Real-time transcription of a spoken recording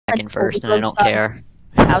Kraken first, and I don't care.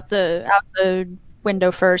 Out the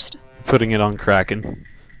window first. Putting it on Kraken.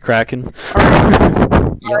 Kraken.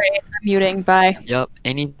 Alright, I'm muting. Bye. Yup.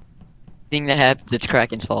 Anything that happens, it's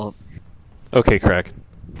Kraken's fault. Okay, Kraken.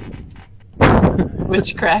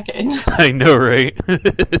 Which Kraken? I know, right?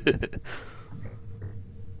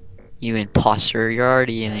 You imposter. You're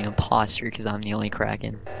already an imposter because I'm the only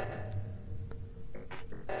Kraken.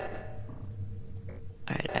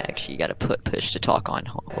 Alright, I actually gotta put push to talk on.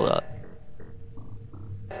 Hold up.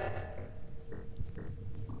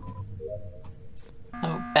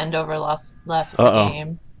 Oh, bend over left Uh-oh. the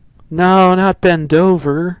game. No, not bend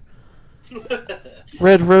over.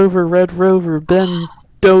 Red Rover, bend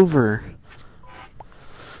over.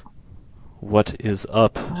 What is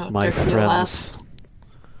up, Oh, my Dirk, you friends?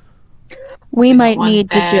 We We might got one need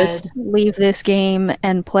to bed. just leave this game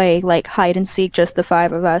and play like hide and seek, just the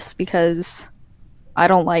 5 of us, because I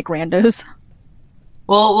don't like randos.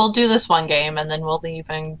 We'll do this one game and then we'll leave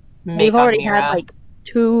and make We've already Mira. had like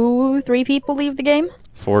 2-3 people leave the game.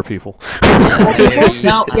 4 people.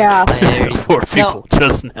 No. Yeah. 4 people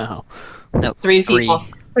just now. No, 3 people.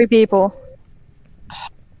 3 people.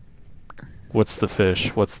 What's the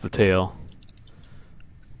fish? What's the tail?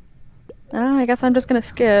 I guess I'm just gonna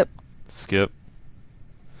skip. Skip.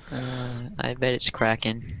 I bet it's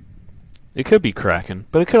Kraken. It could be Kraken,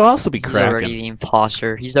 but it could also be He's already Kraken. the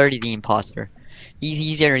imposter. He's already the imposter.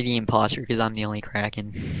 He's already the imposter because I'm the only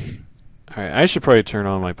Kraken. Alright, I should probably turn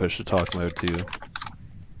on my push to talk mode too.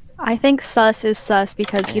 I think sus is sus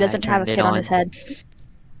because he Yeah, I doesn't have a turned it kid on on. his head.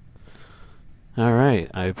 Alright,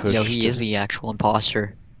 I pushed. Yo, he is the actual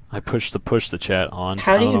imposter. I pushed the chat on.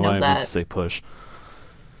 How do I don't you know know why I meant to that? say push.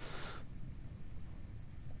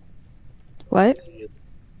 What?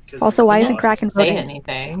 Also, why You isn't didn't Kraken say voting?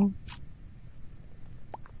 anything?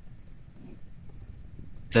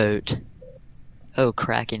 Vote. Oh,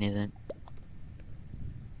 Kraken isn't.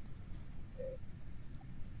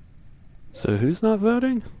 So who's not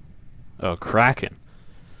voting? Oh, Kraken.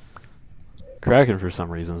 Kraken for some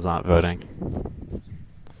reason is not voting.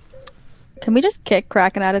 Can we just kick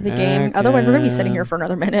Kraken out of the game? Otherwise, we're gonna be sitting here Kraken. for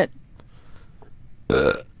another minute.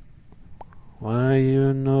 Why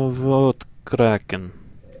you no vote Kraken?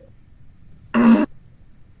 I've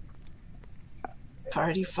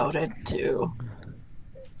already voted too.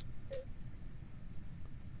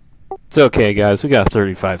 It's okay, guys. We got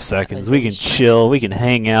 35 seconds. We can chill. We can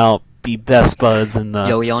hang out. Be best buds in the.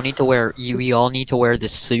 Yo, we all need to wear. We all need to wear the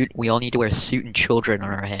suit. We all need to wear a suit and children on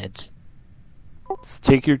our heads. Let's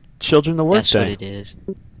take your children to work That's what day. it is.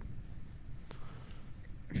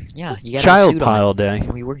 Yeah, you got a Child suit pile on. day.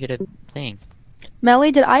 We work at a thing.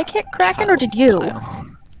 Melly, did I kick Kraken or did you? Pile.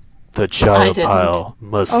 The child didn't. pile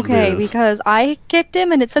must Okay, live. because I kicked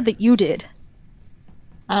him and it said that you did.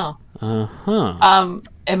 Oh. Uh-huh.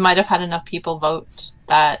 It might have had enough people vote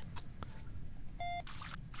that.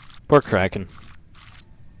 Poor Kraken.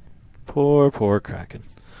 Poor Kraken.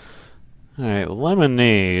 Alright,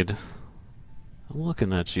 Lemonade. I'm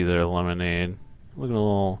looking at you there, Lemonade. Looking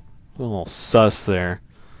a little sus there.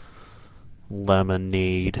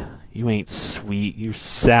 Lemonade. You ain't sweet. You're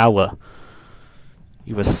sour.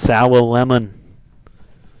 You a sour lemon.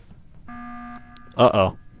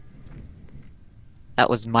 Uh-oh. That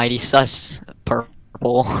was mighty sus.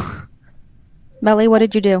 Purple. Melly, what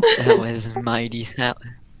did you do? That was mighty sus.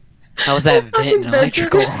 How was that vent and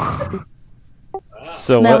electrical?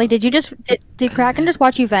 So Melly, what? did Kraken just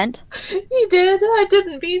watch you vent? He did. I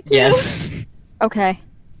didn't mean to. Yes. Okay.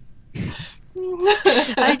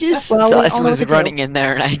 I just Well, we sus all know was what to running in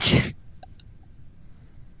there and I just.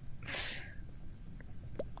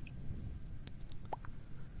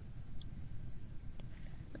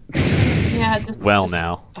 Yeah, Well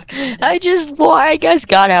now. I guess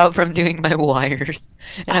got out from doing my wires,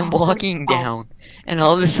 and I'm walking Oh. down, and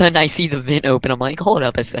all of a sudden I see the vent open. I'm like, hold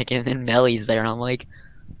up a second, and Melly's there, and I'm like,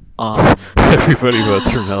 Everybody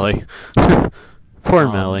votes for Melly.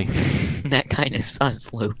 Poor Melly. that kind of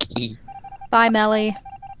sus, low key. Bye, Melly.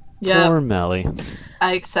 Yeah, Poor Melly.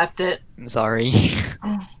 I accept it. I'm sorry.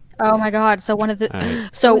 Oh my god, so one of the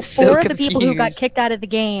Alright. so was so 4 of the people who got confused. kicked out of the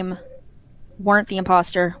game weren't the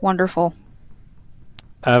imposter. Wonderful.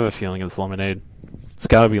 I have a feeling it's Lemonade. It's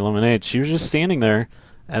gotta be Lemonade. She was just standing there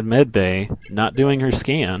at Medbay, not doing her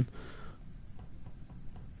scan.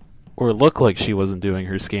 Or it looked like she wasn't doing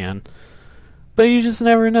her scan. But you just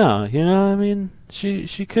never know, you know what I mean? She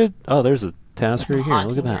could... Oh, there's a task right here. Look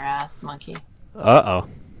Haunting at your that. ass, monkey. Uh-oh.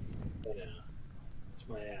 It's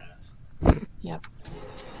my ass. Yep.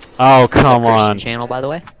 Oh, come Christian on. channel, by the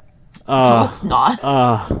way. No, it's not.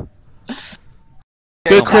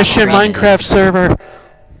 Good Oh, Christian Minecraft Minecraft is- server.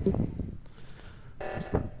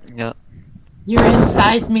 You're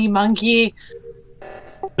inside me, monkey.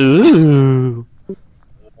 Ooh.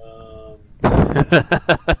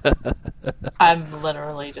 I'm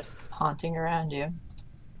literally just haunting around you.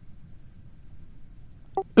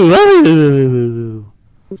 Ooh.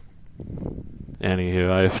 Anywho,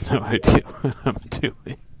 I have no idea what I'm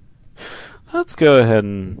doing. Let's go ahead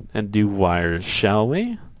and do wires, shall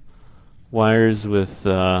we? Wires with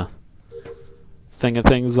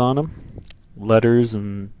things on them, letters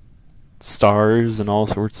and stars and all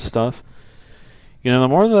sorts of stuff. You know, the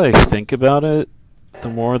more that I think about it, the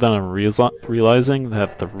more that I'm realizing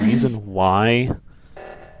that the reason why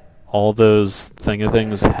all those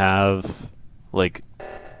things have like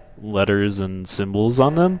letters and symbols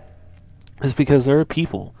on them is because there are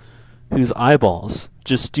people whose eyeballs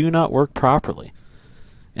just do not work properly,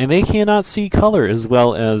 and they cannot see color as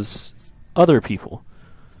well as other people.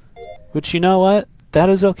 Which, you know what? That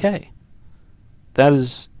is okay. That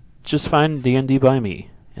is just fine D&D by me,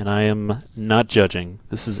 and I am not judging.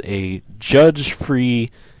 This is a judge-free,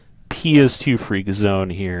 PS2 freak zone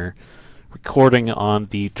here, recording on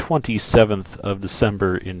the 27th of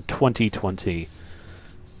December in 2020.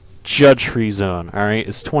 Judge-free zone, alright?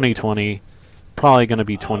 It's 2020. Probably going to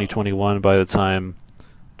be 2021 by the time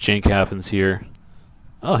Jink happens here.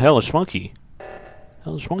 Oh, Hellish Monkey.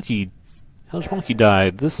 Hellish Monkey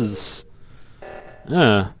died. This is...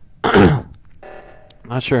 not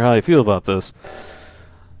sure how I feel about this.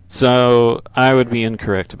 So, I would be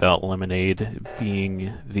incorrect about Lemonade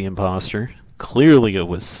being the imposter. Clearly it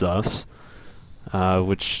was sus.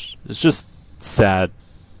 Which is just sad.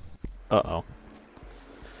 Uh-oh.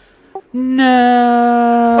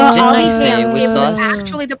 No. Well, Didn't I obviously, say it was it was sus?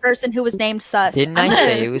 actually the person who was named sus. Didn't I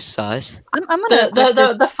say it was sus? I'm gonna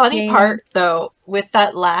The funny game. part though with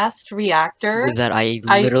that last reactor Was that I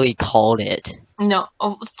literally called it. No,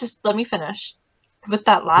 just let me finish. With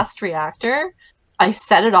that last reactor, I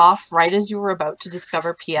set it off right as you were about to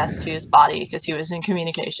discover PS2's body because he was in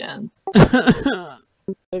communications.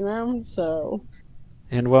 Room, so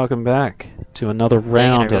And welcome back to another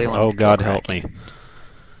round really of wanted Oh to God go Help Kraken. Me.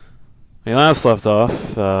 We last left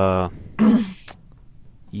off,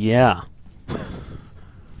 yeah.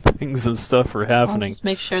 Things and stuff are I'll happening. just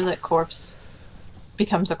make sure that corpse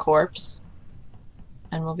becomes a corpse,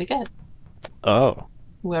 and we'll be good. Oh.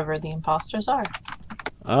 Whoever the imposters are.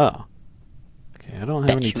 Oh. Okay, I don't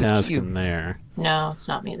have any Bet you task you. in there. No, it's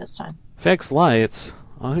not me this time. Fix lights.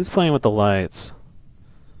 Oh, who's playing with the lights?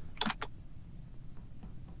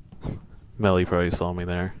 Melly probably saw me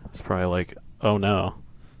there. It's probably like, oh no.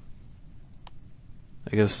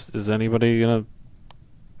 I guess, is anybody gonna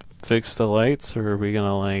fix the lights, or are we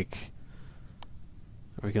gonna like...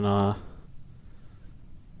 Are we gonna...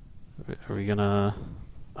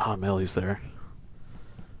 Oh, Melly's there.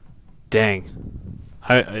 Dang.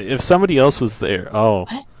 If somebody else was there... Oh.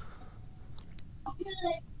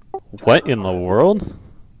 What in the world?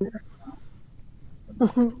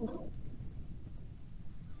 What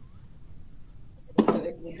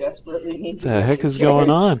the heck is going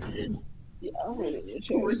on?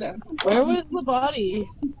 where was the body?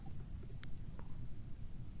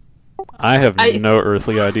 I have no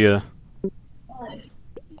earthly idea.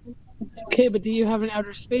 Okay, but do you have an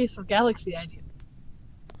outer space or galaxy idea?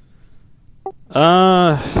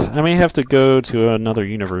 I may have to go to another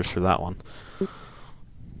universe for that one.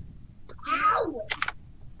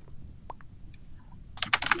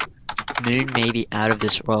 Moon may be out of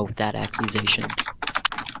this world with that accusation.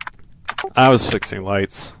 I was fixing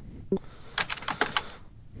lights.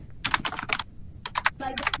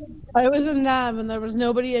 I was in Nav and there was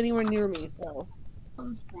nobody anywhere near me, so.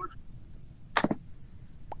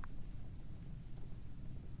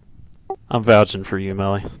 I'm vouching for you,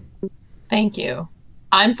 Melly. Thank you.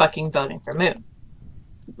 I'm fucking voting for Moon.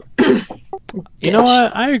 You know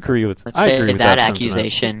what? I agree with. Let's I say agree with that sentiment.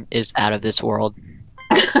 accusation is out of this world.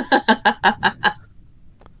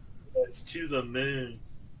 It's to the moon.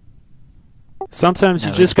 Sometimes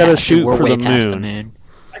you No, just it's gotta past- shoot we're for way the past moon.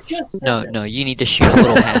 I just said No, that. no, you need to shoot a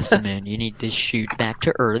little past the moon. You need to shoot back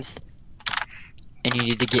to Earth, and you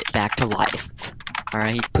need to get back to life.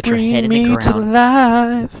 Alright? Put your head Bring in the me to ground.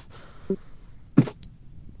 life.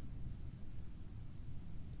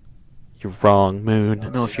 You're wrong, Moon.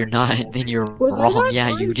 No, if you're not, then you're Was I wrong. not Yeah,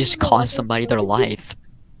 trying you to just do cost that? somebody their life.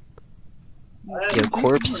 Yo,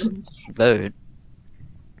 corpse, vote.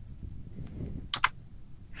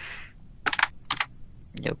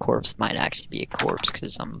 Yo, corpse might actually be a corpse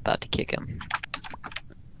because I'm about to kick him.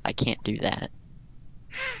 I can't do that.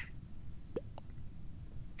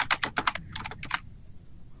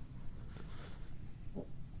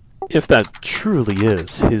 If that truly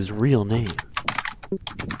is his real name.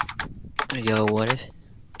 Yo, what if?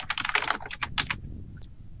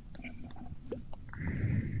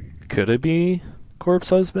 Could it be Corpse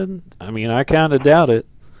Husband? I mean, I kind of doubt it.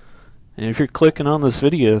 And if you're clicking on this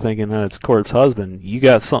video thinking that it's Corpse Husband, you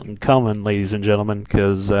got something coming, ladies and gentlemen,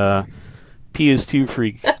 because PS2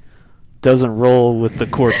 Freak doesn't roll with the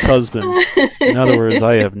Corpse Husband. In other words,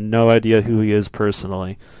 I have no idea who he is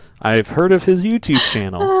personally. I've heard of his YouTube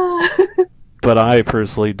channel, but I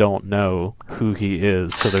personally don't know who he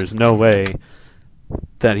is, so there's no way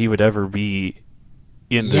that he would ever be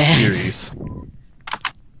in this series.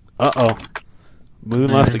 Uh-oh.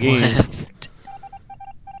 Moon left the game. Left.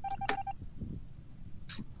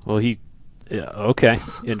 Well, he... Yeah, okay.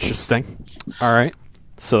 Interesting. Alright.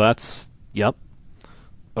 So that's... Yep.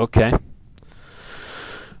 Okay.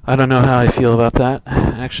 I don't know how I feel about that.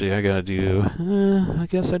 Actually, I gotta do... I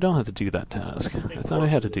guess I don't have to do that task. I thought I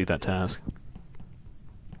had to do that task.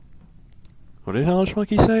 What did Hellish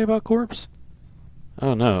Monkey say about Corpse?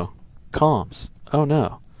 Oh no. Comms. Oh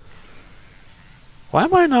no. Why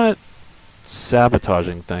am I not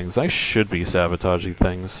sabotaging things? I should be sabotaging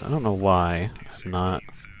things. I don't know why I'm not.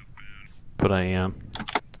 But I am.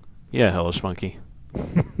 Yeah, Hellish Monkey.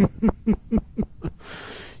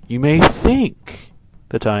 You may think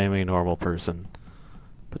that I am a normal person,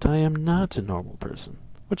 but I am not a normal person.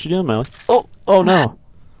 What you doing, Melly? Oh no!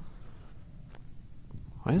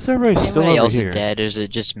 Why is everybody still Anybody over else here? dead, or is it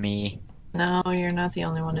just me? No, you're not the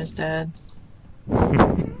only one who's dead.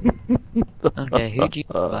 Okay, who'd you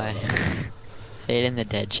buy? Say it in the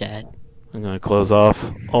dead chat. I'm gonna close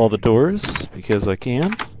off all the doors because I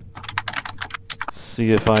can.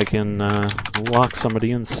 See if I can lock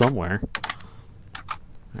somebody in somewhere.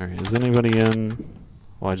 Alright, is anybody in?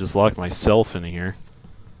 Well, I just locked myself in here.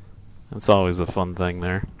 That's always a fun thing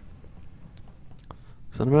there.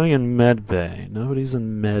 Is anybody in Med Bay? Nobody's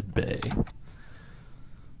in Med Bay.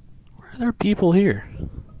 Where are there people here?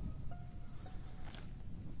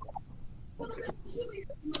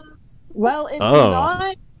 Well, it's Oh.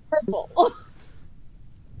 not purple.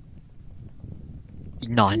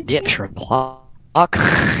 Non-dip reply.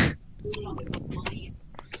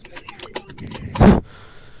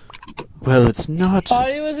 Well, it's not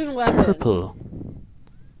Thought it was in weapons. purple.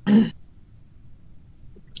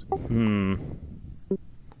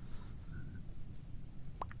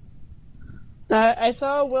 I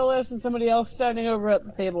saw Willis and somebody else standing over at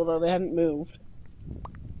the table, though. They hadn't moved.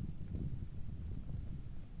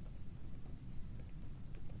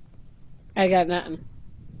 I got nothing.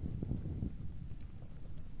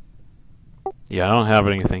 Yeah, I don't have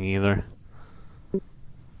anything either.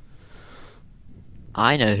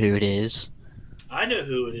 I know who it is. I know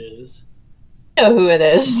who it is. I know who it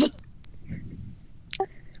is.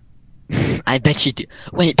 I bet you do.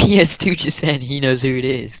 Wait, PS2 just said he knows who it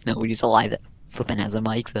is. Nobody's alive that flipping has a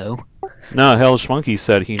mic, though. No, Hellish Monkey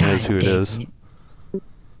said he knows who it God is. damn it.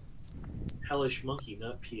 Hellish Monkey,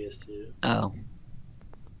 not PS2. Oh.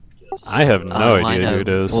 Just I have no Oh, I idea know. who it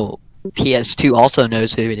is. Well, PS2 also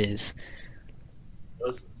knows who it is.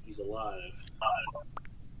 He's alive.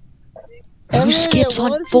 Who skips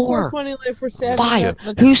on 4? 5?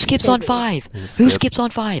 Who skips on 5? I'm gonna Who skip. skips on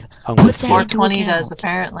 5? I'm gonna Put that skip. into 420 account. does,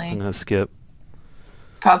 apparently. I'm gonna skip.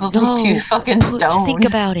 Probably No, too fucking stoned. think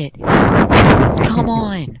about it. Come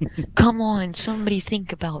on. Come on, somebody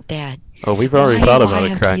think about that. Oh, we've already Why thought do about I it,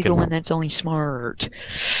 have to be the Kraken. one that's only smart?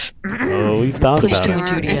 Oh, we've thought Push about two it. and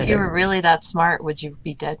two If you together. were really that smart, would you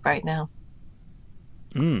be dead right now?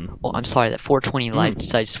 Well, I'm sorry that 420 Live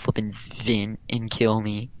decides to flip and vin and kill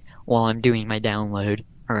me while I'm doing my download.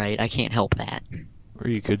 Alright, I can't help that. Or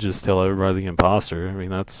you could just tell everybody the imposter. I mean,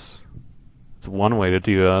 that's one way to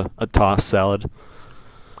do a toss salad.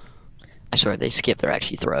 I swear they skip, they're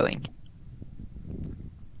actually throwing.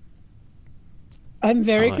 I'm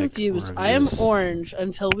very I like confused. I am oranges. orange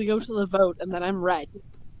until we go to the vote, and then I'm red.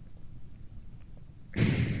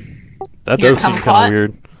 That Your does seem kumquat? kind of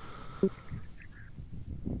weird.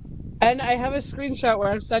 And I have a screenshot where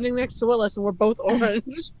I'm standing next to Willis, and we're both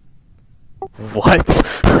orange. What? That's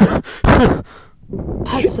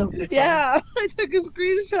so good. Yeah, I took a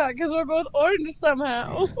screenshot because we're both orange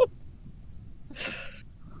somehow.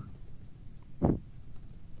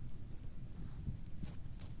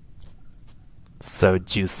 So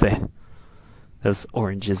juicy. Those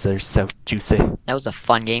oranges are so juicy. That was a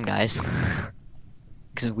fun game, guys.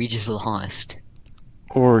 Because we just lost.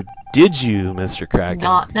 Or did you, Mr. Kraken?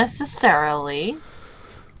 Not necessarily.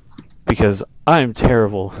 Because I'm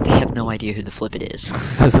terrible They have no idea who the flip it is.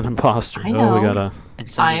 as an imposter. I Oh, we know. gotta. And I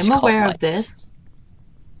somebody's am caught aware lights. of this.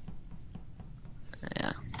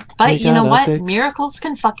 Yeah. But We you know gotta what? fix- Miracles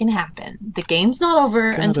can fucking happen. The game's not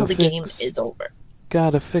over Gotta until the game fix- is over.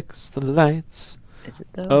 gotta fix the lights. Is it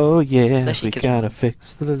though? Oh yeah, Especially we 'cause gotta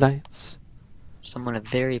fix the lights. someone of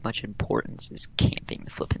very much importance is camping the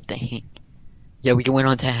flippin' thing. Yeah, we can win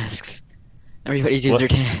on tasks. Everybody did What? their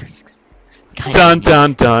tasks. God Dun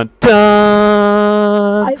damn it. dun dun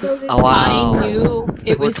dun! I voted Oh, wow. I knew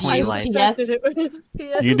it was 420 you. light. Yes, it was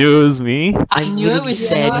PS. You knew it was me? I I knew it literally was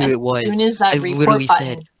said you who as it was. soon as that I report literally button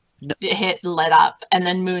said- No. hit lit up, and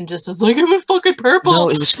then Moon just was like, "It was fucking purple." No,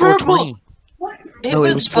 it was purple." 420. No,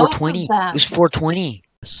 it was both of 420. them. It was 420.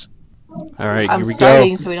 Alright, I'm here we starting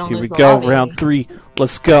go. so we don't Here we lose the go, lobby. round 3.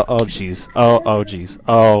 Let's go. Oh jeez. Oh jeez.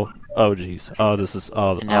 Oh jeez. Oh, this is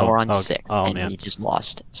And now we're on oh, 6th, Oh and man. we just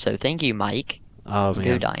lost. So thank you, Mike. Oh Go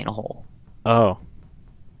man. die in a hole. Oh,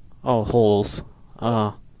 holes.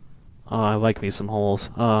 I like me some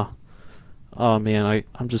holes. Oh man,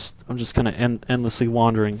 I'm just kind of endlessly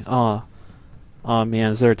wandering. Oh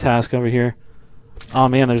man, is there a task over here? Oh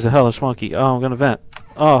man, there's a hellish monkey. Oh, I'm gonna vent.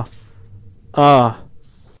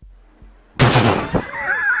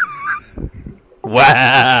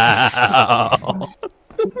 Wow.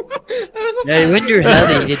 I wonder how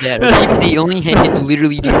they did that. Or maybe they only had to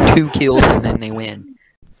literally do 2 kills and then they win.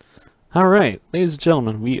 All right, ladies and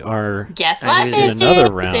gentlemen, we are Guess I what, knew in it. another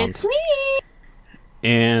bitches? round. It's me.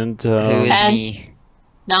 and Who is 10. me?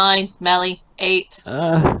 9, Melly, 8,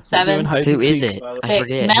 we're 7. doing hide Who and is seek. it? By I the way,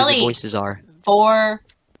 forget who Melly. the voices are. 4,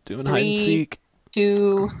 Doing hide and 3. seek.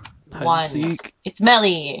 2. Hide One. and seek. It's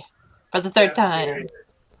Melly for the 3rd time.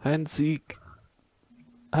 Hide and seek.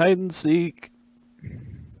 Hide and seek.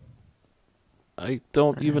 I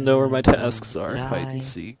don't even know where my tasks are. Hide Die. and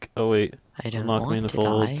seek. Oh wait. I don't Unlock want to die.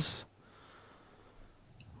 manifolds.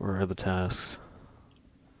 Where are the tasks?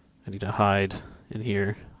 I need to hide in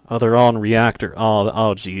here. Oh, they're all in reactor. Oh,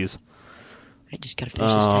 jeez. I just gotta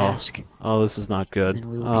finish this Oh. task. Oh, this is not good. And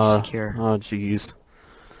we'll be secure. Oh, jeez.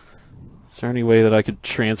 Is there any way that I could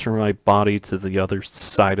transfer my body to the other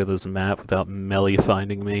side of this map without Melly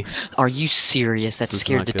finding me? Are you serious? That This is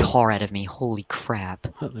scared not the good. tar out of me. Holy crap.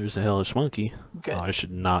 Oh, there's a hellish monkey. Good. Oh, I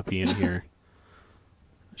should not be in here.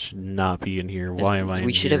 I should not be in here. Why am I in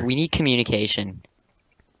We should have. here? We need communication.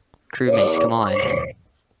 Crewmates, come on.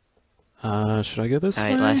 Should I go this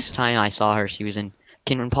Alright, way? last time I saw her, she was in.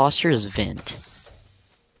 Can imposters vent?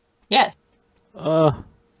 Yes. I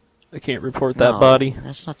can't report that No, body.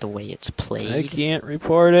 That's not the way it's I played. can't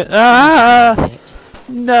report it. Ah! How many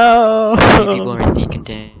No! people are in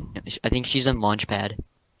decontamination? I think she's in Launchpad.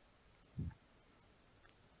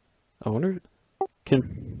 I wonder.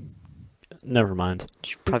 Never mind.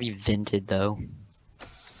 She probably vented though.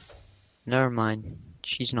 Never mind.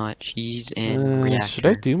 She's not. She's in reactor. Should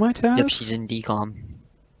I do my task? Yep, she's in decom.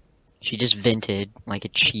 She just vented like a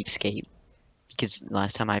cheapskate. Because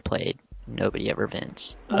last time I played, nobody ever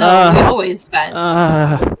vents. No, Ah. we always vent.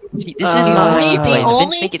 See, this is not how you The play. The only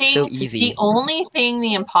vents make it so easy. The only thing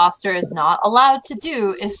the imposter is not allowed to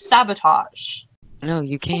do is sabotage. No,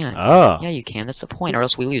 you can't. Oh. Yeah, you can. That's the point, or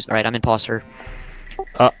else we lose. Alright, I'm imposter.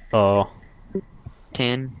 Oh.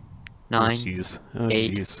 10, Oh 9, jeez. Oh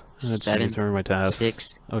 8, jeez. Oh 7, jeez. Where are my tasks?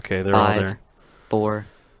 6, Okay, they're all 5, there. 4,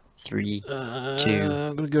 3. 2,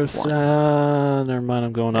 I'm gonna go 1. Never mind.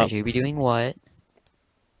 I'm going Alright, up. who be doing what?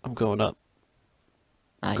 I'm going up.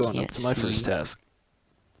 I Going can't up to my see. first task.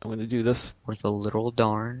 I'm gonna do this. Worth a literal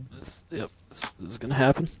darn. Yep. This is gonna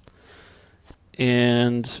happen.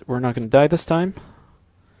 And we're not gonna die this time.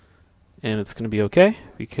 And it's gonna be okay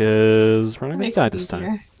because we're not gonna Makes die it this time.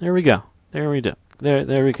 easier. There we go. There we go.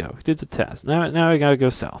 There we go. We did the task. Now we gotta go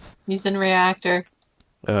south. He's in reactor.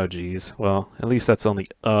 Oh jeez. Well, at least that's on the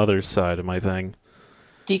other side of my thing.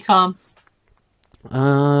 Decom.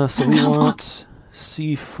 So we want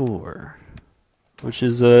C4, which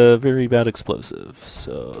is a very bad explosive.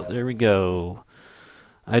 So there we go.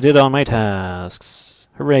 I did all my tasks.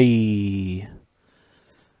 Hooray!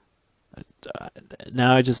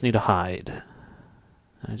 Now I just need to hide.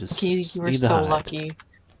 I just You were need to so hide. lucky.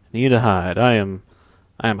 Need to hide. I am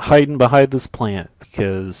hiding behind this plant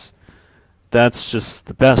because that's just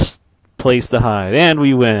the best place to hide, and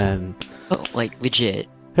we win! Oh, like, legit.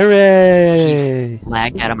 Hooray!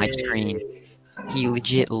 Lagged out of my screen. He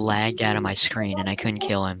legit lagged out of my screen and I couldn't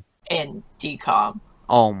kill him. In decom.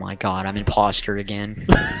 Oh my god, I'm imposter again.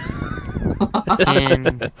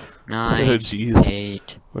 10, 9, Oh jeez.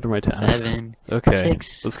 8, What are my tasks? 7, Okay,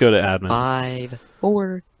 6, let's go to admin. 5,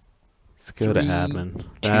 4, Let's go to 3, admin.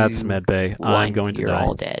 That's 2, medbay. 1. I'm going to You're die.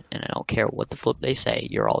 all dead, and I don't care what the flip they say,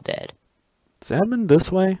 you're all dead. Is admin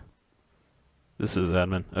this way? This is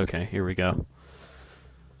admin. Okay, here we go.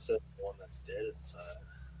 So the one that's dead inside.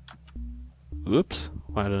 Oops.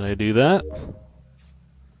 Why did I do that?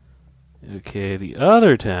 Okay, the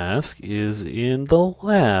other task is in the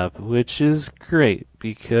lab, which is great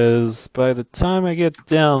because by the time I get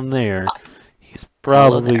down there, he's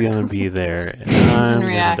probably there. gonna be there, and He's I'm in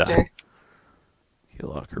gonna die. reactor. Okay,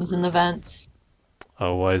 locker He's in room. the vents.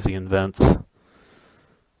 Oh, why is he in vents?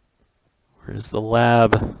 Where's the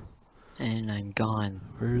lab? And I'm gone.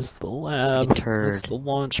 Where's the lab? Like a turd. That's the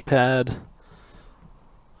launch pad.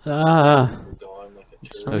 Ah. We're going like a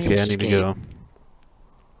turd. Somebody Okay, I need to escape. go.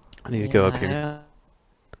 I need to go up Yeah, here. I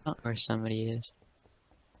don't know where somebody is.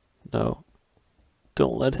 No.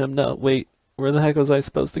 Don't let him know. Wait, where the heck was I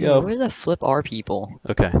supposed to go? Where the flip are people?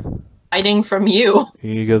 Okay, Hiding from you.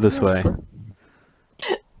 you need to go this Where way. the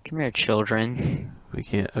flip- Come here, children. We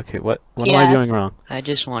can't. Okay, what am I Yes. doing wrong? I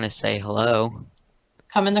just want to say hello.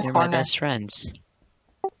 Come in the You're my corner. best friends.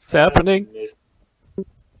 What's happening?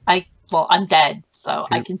 Well, I'm dead, so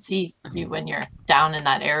I You're- can see you when you're down in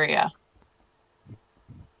that area.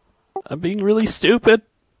 I'm being really stupid.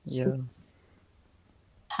 Yo,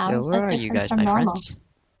 How yo, is where that are you different guys, from my normal? friends?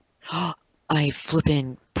 I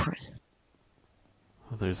flippin' Oh,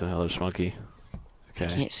 there's a hellish monkey.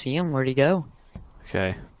 Okay, can't see him. Where'd he go?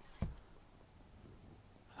 okay.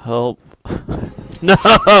 Help.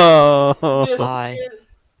 No! Bye.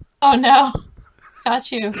 Oh no.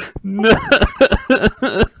 Got you. No!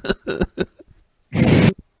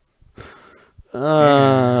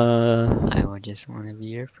 I just want to be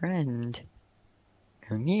your friend.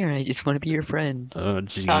 Come here. I just want to be your friend. Oh, Don't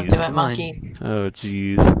do jeez. it, Come on. monkey. Oh,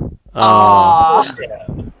 jeez. Aww.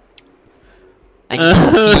 Yeah. I can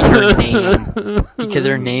see her name because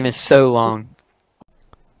her name is so long.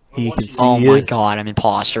 He can see Oh my it. god, I'm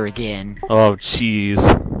imposter again. Oh, jeez.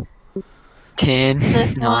 10,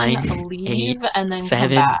 This 9, one, leave 8, and then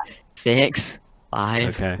 7, come back. 6, 5,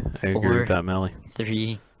 Okay, I agree Four. with that, Melly.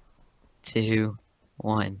 3, 2,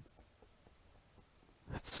 1.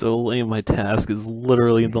 It's so lame. My task is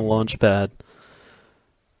literally in the launch pad.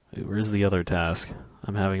 Wait, where's the other task?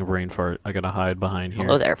 I'm having a brain fart. I gotta hide behind here.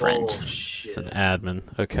 Hello there, friend. It's an Bullshit. admin.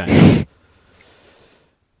 Okay.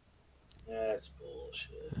 That's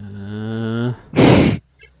bullshit.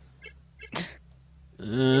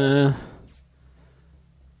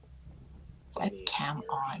 Webcam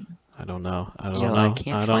on. I don't know. I don't Yo, know. I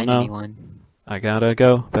can't I don't find know. anyone. I gotta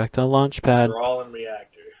go back to launch pad. We're all in reactor.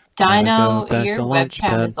 Dino, go back your to webcam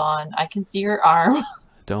Launchpad. is on. I can see your arm.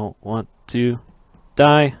 Don't want to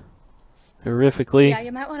die horrifically. Yeah,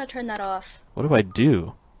 you might want to turn that off. What do I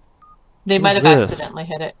do? They What might is have this? accidentally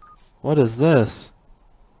hit it. What is this?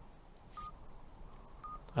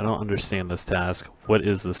 I don't understand this task. What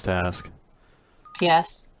is this task?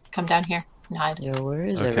 PS, come down here and hide. Yo, where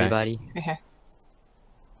is Okay. everybody? Right here.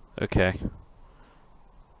 Okay.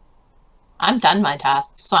 I'm done my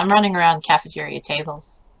tasks, so I'm running around cafeteria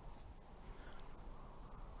tables.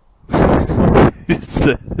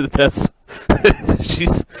 That's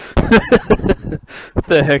she's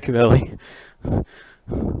the heck, Melly.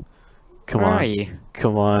 Come Where on, are you?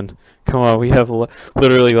 come on, come on. We have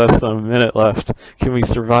literally less than a minute left. Can we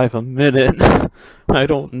survive a minute? I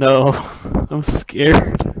don't know. I'm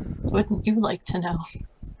scared. Wouldn't you like to know?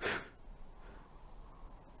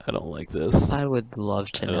 I don't like this. I would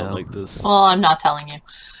love to I don't know. like this. Well, I'm not telling you.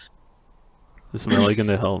 Is Melly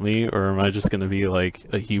gonna help me, or am I just gonna be like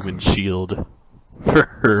a human shield for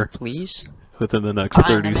her Please? within the next Fine,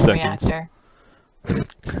 30 I'm in seconds? reactor.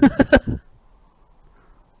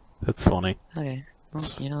 That's funny. Okay. Well,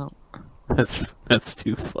 you know, That's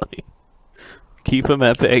too funny. Keep him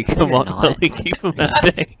at bay. Come you're on, not. Melly, keep him at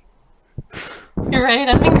bay. You're right,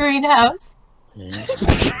 I'm in greenhouse.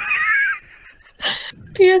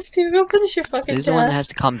 PS2, go finish your fucking who's the one that task. has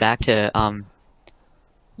to come back to,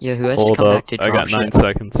 yeah, who has Hold to come up, back to I got dropship 9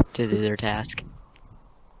 seconds. to do their task?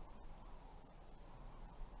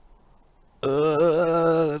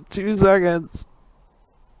 2 seconds.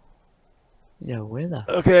 Yo, where the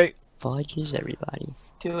Okay, fudge is everybody?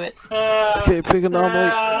 Do it. okay, pick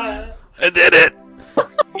anomaly. I did it! I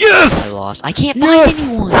Yes! lost. I can't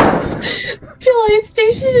Yes! find anyone!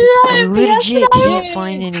 PlayStation I and I, PS legit and can't I,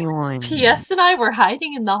 find anyone. PS and I were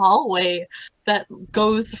hiding in the hallway that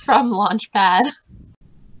goes from Launchpad.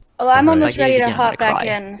 Well, I'm Alright. almost If I ready get it to again, I'm hop gonna back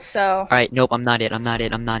cry. in, so... Alright, nope, I'm not it. I'm not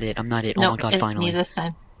it. I'm not it. I'm not it. Oh Nope, my god, it's finally. me this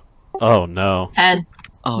time. Oh no. 10,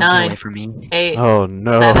 Oh, 9. get away from me. 8, Oh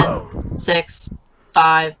no. 7, 6,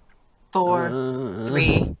 5, 4, Uh,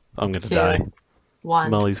 3, I'm gonna 2, die.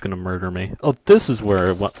 1. Melly's gonna murder me. Oh, this is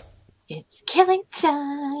where. It's killing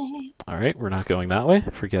time. Alright, we're not going that way.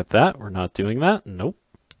 Forget that. We're not doing that. Nope.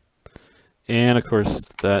 And of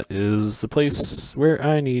course, that is the place where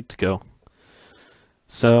I need to go.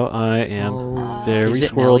 So I am Oh, very is it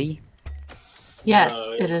swirled. Melly? Yes,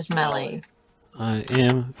 No, it it's is Melly. I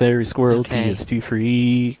am very squirrel Okay. PS2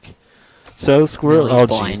 freak. So squirrel. Millie's Oh,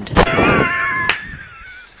 blind. jeez.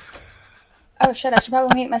 Oh shit! I should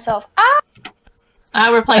probably mute myself. Ah!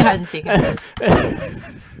 We're playing hide and seek.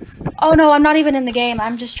 Oh no, I'm not even in the game.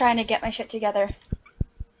 I'm just trying to get my shit together.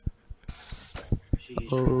 She's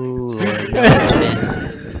Oh Lord,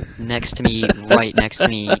 Millie's been next to me, right next to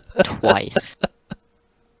me, twice.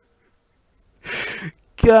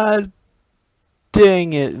 God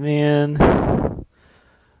dang it, man.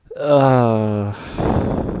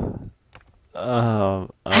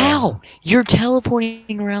 How? You're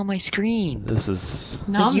teleporting around my screen. This is.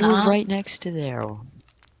 No, Like, I'm you were not. right next to there.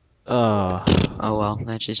 Uh, Oh well,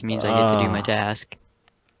 that just means I get to do my Ah. task.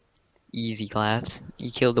 Easy claps.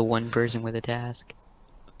 You killed the one person with a task.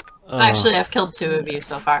 Actually, I've killed 2 of you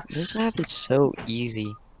so far. This map is so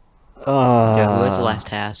easy. Yeah, who has the last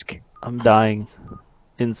task? I'm dying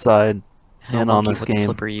inside. How And on monkey, this what game. the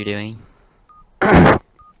flip are you doing? Out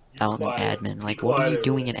in quiet. admin. Like, Be what are quiet you over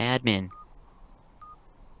doing in there. admin?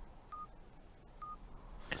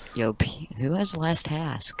 Yo, who has the last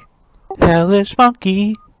task? Hellish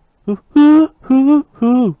monkey. Ooh, ooh, ooh,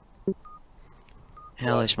 ooh.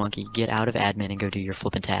 Hellish monkey, get out of admin and go do your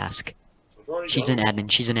flippin' task. I've already She's done an it.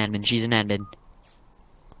 admin, she's an admin, she's an admin.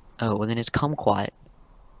 Oh, well then it's kumquat.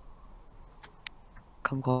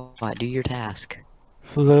 Kumquat, do your task.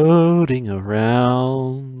 Floating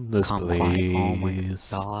around this Kumquat, oh my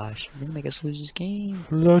place. gosh. You're gonna make us lose this game.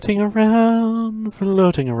 Floating around, Come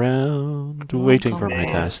on, waiting for come my on.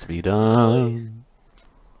 task to be done.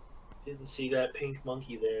 Didn't see that pink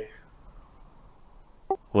monkey there.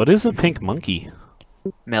 What is a pink monkey?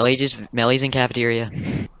 Mellie's in cafeteria.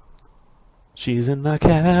 She's in the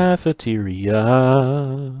cafeteria,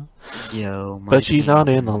 Yo, my but she's not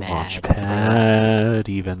game's in the mad, launch bro. pad,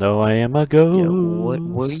 even though I am a ghost. Yo,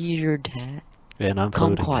 what is your task? And I'm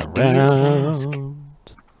floating Kumquat, do your task.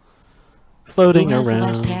 around. Floating Who has the around.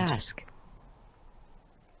 last task?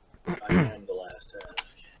 I am the last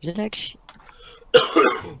task. Is it actually?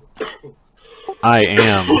 I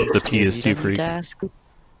am the Is Katie PS2 done your freak. task?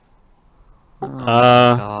 Oh my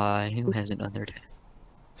Uh, god, who hasn't done their task?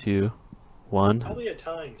 2, 1, Probably a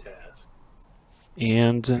time task.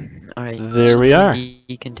 and Alright, there we are.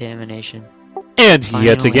 Decontamination. yet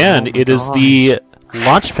Finally, again, oh my it is gosh. the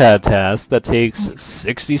launchpad task that takes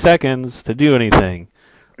 60 seconds to do anything.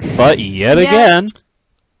 But yet Yeah. again,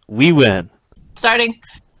 we win. Starting.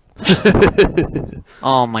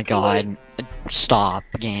 Oh my god. Stop,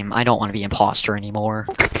 game. I don't want to be imposter anymore.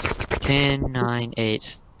 10, 9,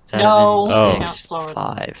 8, 7, No. Oh. 6, Count slower than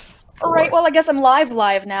 5, Alright, well I guess I'm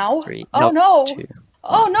live now. 3, Oh nope, no! 2.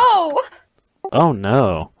 Oh no! Oh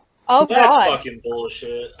no. Oh That's god. fucking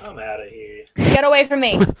bullshit. I'm out of here. Get away from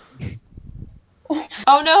me.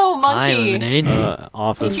 Oh no, Hi, monkey! Lemonade.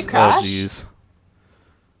 Office. Did you crash? Oh jeez.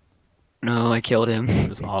 No, I killed him.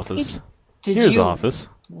 Here's Office. Did Here's you Office.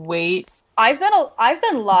 wait? I've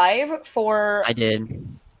been live for I did.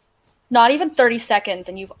 not even 30 seconds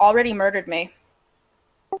and you've already murdered me.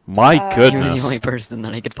 My You're the You're the goodness. only person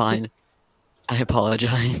that I could find. I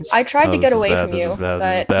apologize. I tried Oh, to this get is away bad, from this you, is bad, but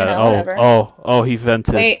this is bad. you know, whatever. Oh, he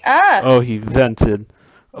vented. Wait, Oh, he vented.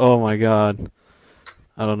 Oh my god.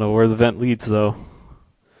 I don't know where the vent leads though.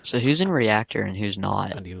 So who's in reactor and who's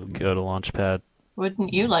not? I need to go to Launchpad.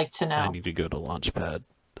 Wouldn't you like to I know? need to go to Launchpad.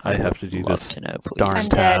 I have to do Love this. to know, please. darn I'm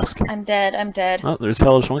dead. task. I'm dead. I'm dead. Oh, there's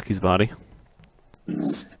Hellish Monkey's body.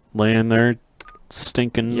 Just laying there,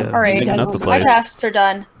 stinking, Yeah. Alright, stinking up the my place. tasks are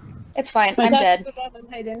done. It's fine. My I'm dead. tasks are done,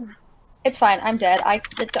 I'm hiding. It's fine. I'm dead. I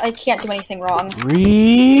can't do anything wrong.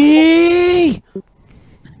 Ree!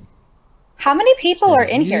 How many people are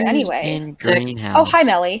in here Who's anyway? In 6. greenhouse. Oh, hi,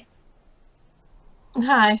 Melly.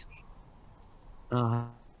 Hi.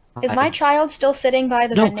 Is my child still sitting by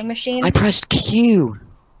the No, vending machine? I pressed Q.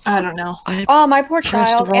 I don't know. Oh, my poor pressed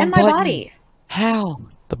the child wrong and my button. body. How?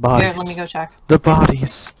 The Here, bodies. let me go check. The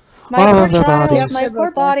bodies. My All poor of the child. bodies. My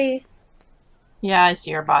poor body. Yeah, I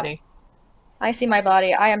see your body. I see my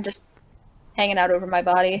body. I am just hanging out over my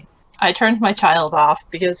body. I turned my child off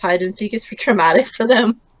because hide and seek is for traumatic for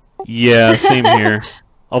them. Yeah, same here.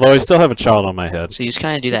 Although I still have a child on my head. So you just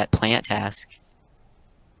kind of do that plant task.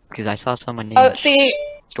 Because I saw someone named Oh, see,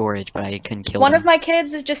 Storage, but I couldn't kill one him. of my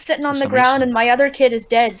kids is just sitting So on the somebody's- ground, and my other kid is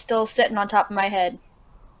dead, still sitting on top of my head.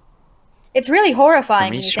 It's really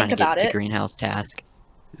horrifying when Somebody's you trying think to get about the it. greenhouse task.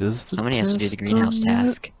 Is the Somebody has to do the test greenhouse done yet?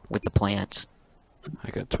 task with the plants. I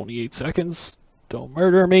got 28 seconds. Don't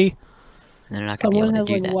murder me. And they're not going to be Someone able has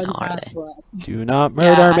to do like that one now, are task they? left. Do not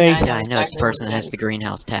murder Yeah, me. Yeah, I know it's the exactly person what that it has is. the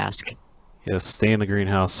greenhouse task. Yes, stay in the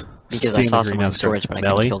greenhouse. Because Stay I in saw the someone in greenhouse. storage, but I couldn't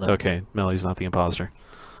Melly? kill them. Okay, Melly's not the imposter.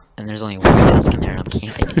 and there's only one task in there, and I'm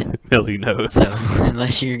camping it. Millie knows. So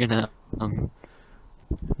unless you're gonna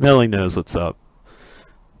Millie knows what's up.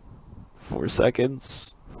 4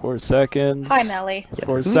 seconds. 4 seconds. Hi, Melly.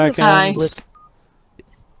 4 Who the seconds. flip-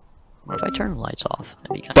 What if I turn the lights off?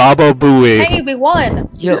 That'd be kind Baba Booey. Hey, we won.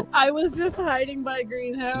 Yo, I was just hiding by a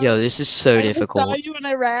greenhouse. yo, this is so I saw difficult. you and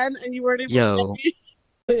I ran, and you weren't able Yo. to get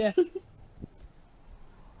me. Yeah.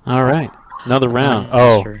 All right. Another round. I'm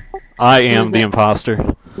Oh, sure. I am Who's the it? imposter.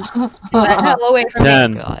 Get the hell away from me.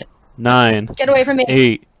 10, God. 9, Get away from me.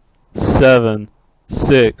 8, 7,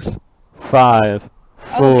 6, 5,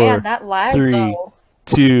 4, Oh man, that lag 3, though.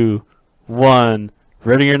 2, 1.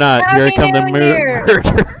 Ready or not, here I Happy come the New Year.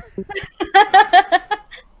 murder.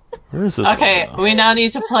 Where is this one Okay, go? we now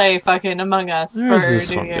need to play fucking Among Us Where's for this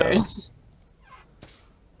New one go? Year's.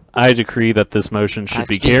 I decree that this motion I should have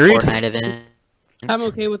be to do the carried. Fortnite event. I'm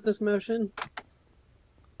okay with this motion.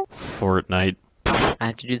 Fortnite. I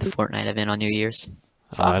have to do the Fortnite event on New Year's.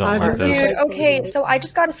 I don't like Dude, this. Dude, okay, so I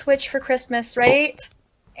just got a Switch for Christmas, right?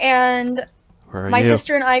 And Where are my you?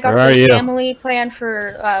 sister and I got Where are the you? family plan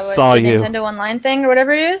for Saw the you. Nintendo Online thing or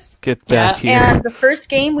whatever it is. Get back Yeah. here. And the first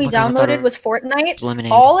game we Oh my God, I thought downloaded it was Fortnite.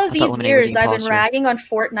 Lemonade. All I of thought these Lemonade was years the I've been imposter. ragging on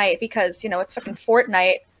Fortnite because, you know, it's fucking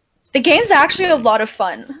Fortnite. The game's actually a lot of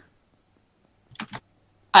fun.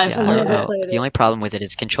 I've Yeah, I never don't know. played The it. only problem with it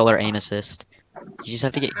is controller aim assist. You just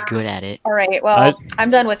have to get good at it. Alright, well, I'm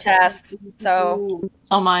done with tasks. So,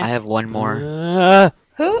 So am I I. have one more.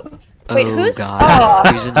 who? Wait, Oh, who's? God.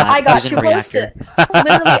 Oh, Who's in the, I got who's too in the close to. reactor?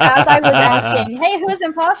 Literally, as I was asking, hey, who's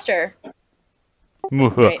imposter?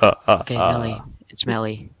 Okay, Melly. It's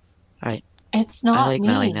Melly. It's I not like me.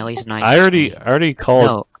 Melly. Melly's nice. I already called.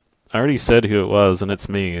 No. I already said who it was, and it's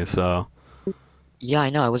me. So Yeah, I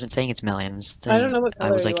know. I wasn't saying it's Melly. I'm just I don't saying know what I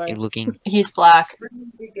was color like you are. looking. He's black.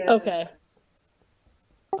 Okay.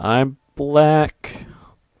 I'm black.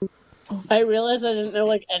 I realized I didn't know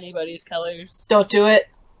like anybody's colors. Don't do it.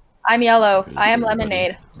 I'm yellow. Where's I am everybody?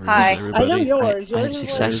 lemonade. Where's Hi. I know everybody? yours. I Yours is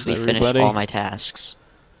successfully Where's finished everybody? all my tasks.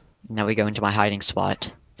 Now we go into my hiding spot.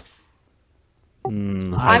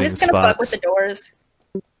 I'm Hiding just gonna fuck with spots. the doors.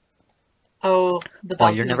 Oh, the Oh,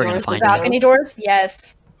 you're never gonna doors, the find The me. balcony doors?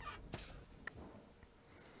 Yes.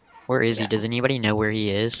 Where is he? Does anybody know where he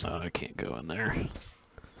is? Oh, I can't go in there.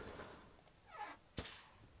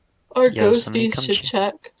 Our Yo, somebody ghosties come should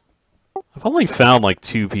check. I've only found like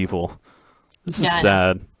 2 people. This is Yeah, I know.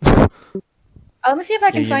 sad. Let me see if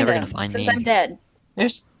I can You're find never him. gonna find Since me. I'm dead.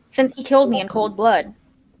 There's. Since he killed me in cold blood.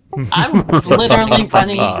 I'm literally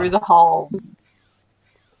running through the halls.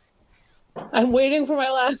 I'm waiting for my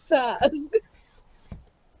last task.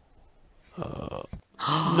 No.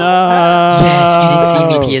 Yes, you didn't see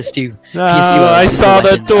me, PS2. No, PS2, I I was in saw the the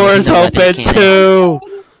weapons. I was doors in the weapons open cannon. too.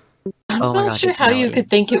 I'm Oh my not gosh, sure it's how you Melly. could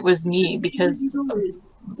think it was me because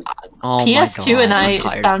Oh PS2 my and God, I I'm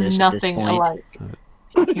tired of sound this at this nothing point. alike.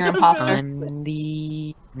 You're an imposter. I'm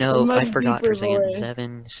the no. In my I forgot for a deeper second. voice.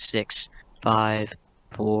 7, 6, 5,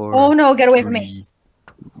 4. Oh no, get away from me.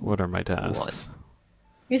 3. What are my tasks?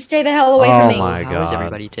 You stay the hell away Oh from me. my How is God.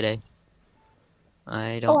 everybody today?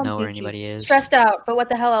 I Oh, don't I'm know where peachy. anybody is. Stressed out, but what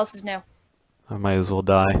the hell else is new? I might as well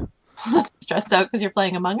die. Stressed out because you're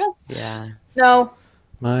playing Among Us? Yeah. No.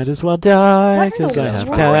 Might as well die What in because the I have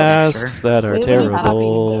world? tasks that are We've been happy, so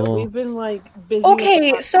terrible. We've been like busy. with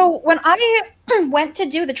Okay, the- so when I went to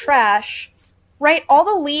do the trash, right, all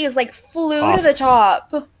the leaves like flew to the Office.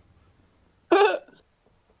 top.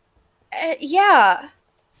 Yeah.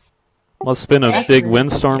 Must have been a That's big weird.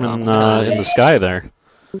 windstorm Yeah. in the sky there.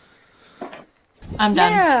 I'm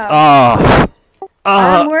done. Yeah. Ah,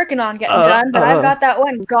 I'm working on getting done, but uh. I've got that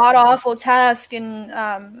one god awful task in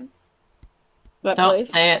that Don't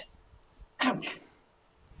place. say it.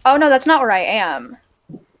 oh no, that's not where I am.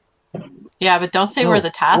 Yeah, but don't say No, where the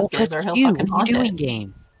task well, is or he'll you. fucking What haunt are you doing, it.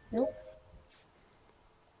 game?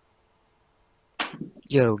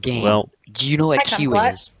 Yo, game. well, do you know what Hi, Q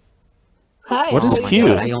Kumquat. is? Hi. What is Oh my Q?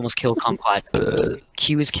 God, I almost killed Kumquat.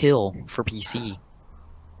 Q is kill for PC.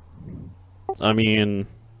 I mean,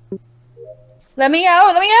 Let me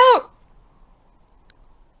out, let me out!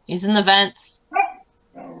 He's in the vents.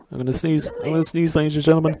 I'm gonna sneeze. I'm gonna sneeze, ladies and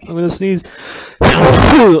gentlemen. I'm gonna sneeze.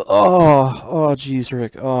 Oh, jeez,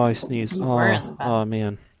 Rick. Oh, I sneezed. You were in the Oh, vents.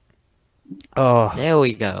 man. Oh. There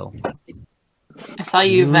we go. I saw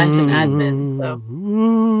you vent in admin, so.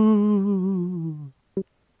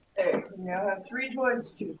 There, you now have 3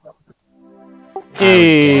 choices to choose from.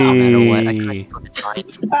 Hey. No matter what, I couldn't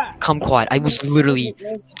fucking find Kumquat. I was literally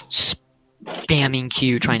spamming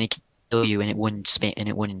Q trying to kill you, and it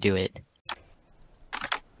wouldn't do it.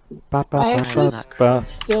 Ba, ba, I ba, actually ba, ba.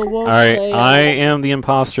 Still won't Alright, play. I am the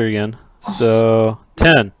imposter again. So,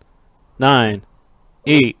 10, 9,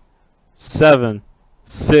 8, 7,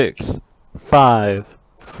 6, 5,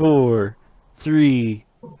 4, 3,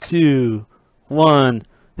 2, 1.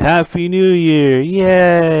 Happy New Year!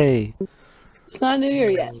 Yay! It's not New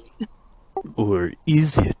Year yet. Or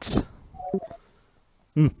is it?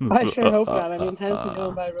 I sure hope not. I mean, time's been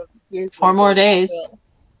going by real weird. 4 more days.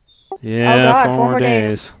 Yeah, Oh God, 4 4 more more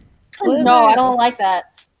days. What is No, it? I don't like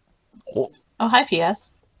that. Oh, hi,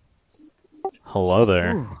 PS. Hello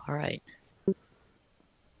there. Ooh, alright.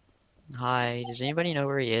 Hi, does anybody know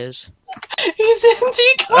where he is? He's in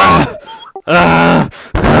decom! Ah!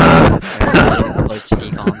 I'm close to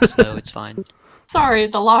decom, so it's fine. Sorry,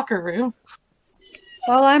 the locker room.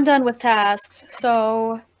 Well, I'm done with tasks,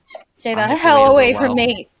 so stay the I have to hell wait a away little from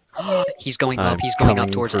while. me. He's going I'm up, he's going up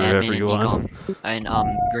coming towards for admin everyone. and decom.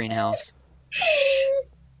 And, greenhouse.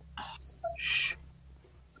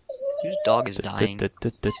 Whose dog is dying? No,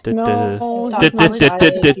 Dog he's not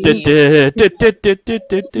dying. He's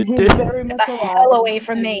very much Get the hell alive. away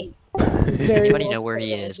from me. Does Very anybody well know where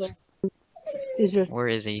he is? He's just Where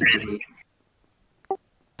is he?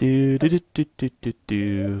 Do, do, do, do, do, do,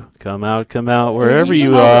 do. Come out, wherever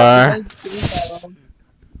you are.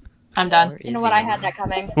 I'm done. Where is You know he? what? I had that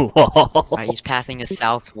coming. Alright, he's pathing a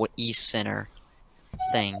southeast center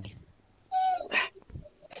thing.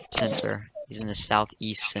 Center. He's in the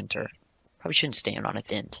southeast center. Probably shouldn't stand on a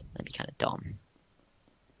vent. That'd be kind of dumb.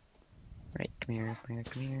 Right, come here, come here,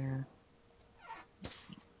 come here.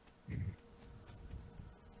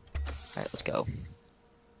 Alright, let's go.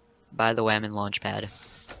 By the way, I'm in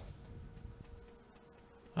Launchpad.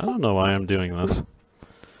 I don't know why I'm doing this.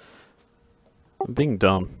 I'm being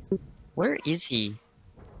dumb. Where is he?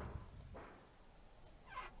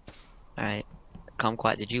 Alright.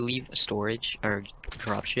 Kumquat, did you leave storage or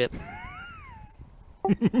dropship?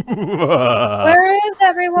 Where is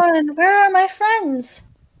everyone? Where are my friends?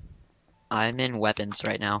 I'm in weapons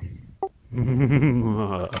right now.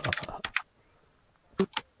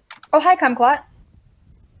 Oh, hi, Kumquat.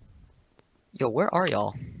 Yo, where are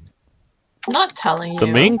y'all? I'm not telling you. The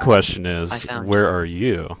main question I is, found where are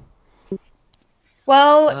you?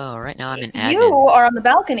 Well, Oh, right now I'm in admin. you are on the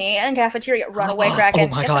balcony and cafeteria. Run away, Kraken. Oh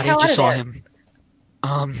my Get god, the hell I just out saw of there.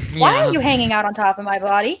 him. Why Yeah. are you hanging out on top of my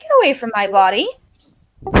body? Get away from my body.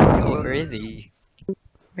 Where is he?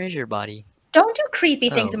 Where's your body? Don't do creepy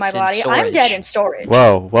things Oh, to my it's in body. I'm storage. dead in storage.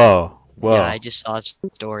 Whoa, whoa, whoa. Yeah, I just saw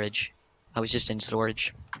storage. I was just in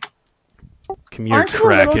storage. Come here, Aren't you a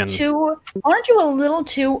Kraken. little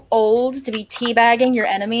too old to be teabagging your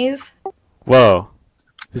enemies? Whoa.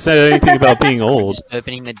 Who said anything about being old? Just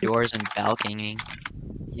opening the doors and balconying.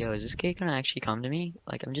 Yo, is this kid gonna actually come to me?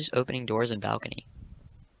 Like, I'm just opening doors and balcony.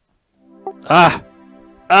 Ah!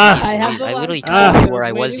 Ah! I have the I literally laptop. told you where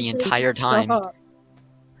I was Waiting the for it to entire time. stop.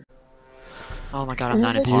 Oh my god, I'm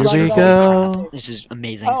not an Here Here we imposter. go. This is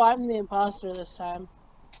amazing. Oh, I'm the imposter this time.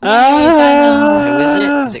 Ah! Who is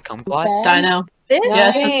it? Is it Kumquat? Dino. This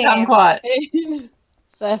Yes, game, it's kumquat.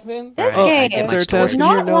 7, this Oh, game get is my there a storage. task does in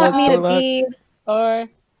not here? No, want let's me to start that. be. 4,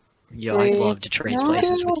 Yo, I'd 3, love to trade No.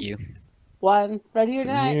 places with you. 1. Ready or What's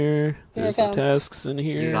in not? here? There's I no come. tasks in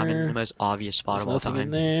here. You got me in the most obvious spot There's of all nothing in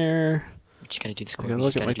time. there. We just gotta do this I quick. gotta we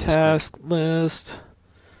look just at my gotta do this quick. task list.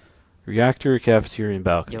 Reactor, cafeteria, and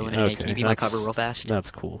balcony. Yo, Renee, Okay, can you be my that's, cover real fast? that's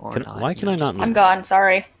cool. Or Can, not, why you can know, I not just- move? I'm gone.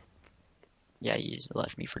 Sorry. Yeah, you just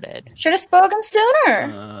left me for dead. Should have spoken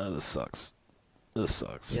sooner. This sucks. This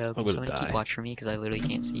sucks. Yo, I'm can gonna someone keep die. watch for me? Because I literally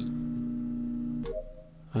can't see. I'm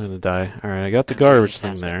gonna die. Alright, I got the I'm really garbage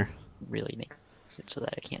thing fast, there. Really makes it so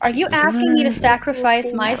that I can't Are see. you Isn't asking me to there-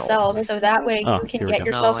 sacrifice myself so that way Oh, you can here we get go.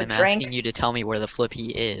 yourself No, a I'm drink? asking you to tell me where the flippy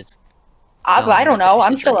is. I don't know.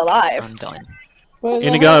 I'm still alive. I'm done.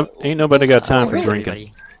 Ain't nobody got time for Where's drinking.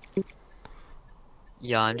 everybody?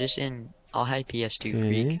 Yeah, I'm just in. I'll hide PS2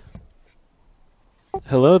 freak. Okay.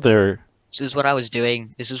 Hello there. This is what I was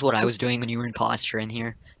doing. This is what I was doing when you were imposter in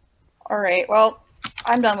here. Alright, well,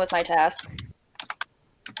 I'm done with my tasks.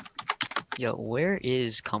 Yo, where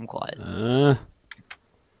is Kumquat?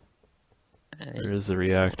 Where is the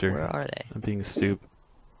reactor? Where are they? I'm being stupid.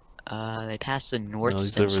 They passed the No, north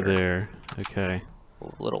he's sensor over there. Okay.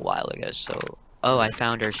 a little while ago. So, oh, I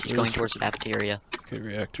found her. She's going Where's- towards the cafeteria. Okay,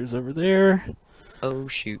 reactor's over there. Oh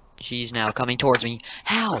shoot, she's now coming towards me.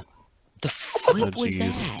 How? The flip was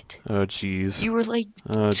jeez. that? Oh jeez. You were like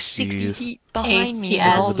Oh 60 jeez. feet behind me, APS.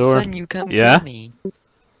 and all of The a door. sudden you come Yeah? to me.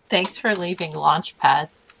 Thanks for leaving Launchpad.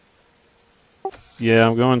 Yeah,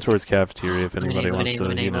 I'm going towards cafeteria if anybody wants to,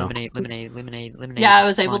 lemonade, you know. lemonade. Yeah, I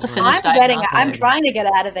was able Come to on, finish I'm Dino. getting. I'm trying to get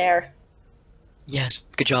out of there. Yes,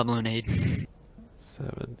 good job, lemonade.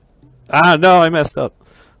 7. Ah, no, I messed up.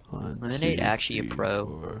 1, Lemonade 2, actually a 3, pro.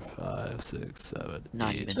 4, 5, 6, 7,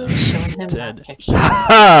 Not 8, even. Showing him 10. that picture.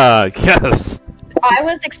 Ha! Yes! I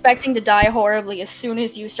was expecting to die horribly as soon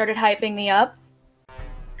as you started hyping me up.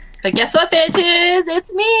 But guess what, bitches?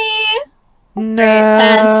 It's me!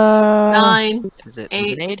 No! 9, Is it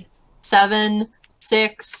 8, lemonade? 7,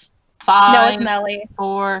 6, No, 5, it's Melly.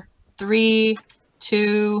 4, 3,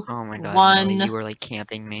 2, Oh my god, 1. Melly, you were like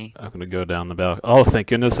camping me. I'm gonna go down the balcony. Oh, thank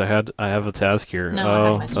goodness I have a task here. No, I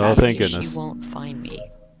have my oh, strategy. thank Maybe goodness. She won't find me. I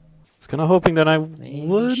was kind of hoping that I Maybe she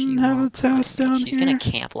wouldn't have a won't find task me. down She's here. gonna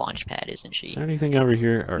camp Launchpad, isn't Is she? there anything over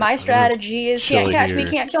here? Or, My strategy is chill can't catch me,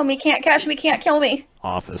 here. can't kill me, can't catch me, can't kill me.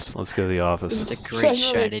 Office. Let's go to the office. It's a great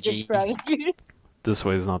Generally good strategy. This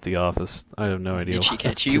way is not the office. I have no idea. Did she what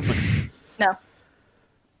catch I'm you? doing. No.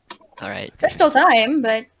 Alright. There's still time,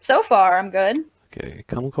 but so far I'm good. Okay,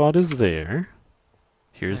 Kumquat is there.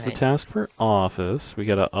 Here's the Alright. task for office. We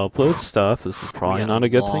gotta upload stuff. This is probably got not a a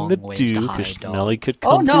good thing to long ways to do hide, because dog. Melly could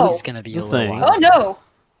Oh, come no. through It's gonna be the a little thing. while. Oh no!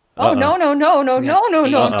 Oh Uh-oh. no no no no We no got no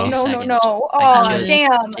no 82 no no seconds. no! I Oh just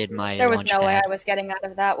damn! did my There was no way Launchpad. I was getting out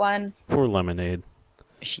of that one. Poor Lemonade.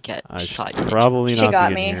 She got I should shot. You probably She not got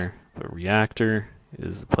be in me. here. But reactor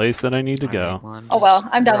is the place that I need to go. Oh well,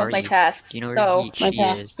 I'm done with my tasks. Do you know So, where My she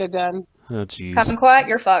tasks is? are done. Oh jeez. Kumquat,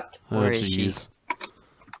 you're fucked. Oh Where is she? jeez.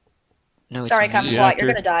 No, it's Sorry, me. Kumquat, Reactor.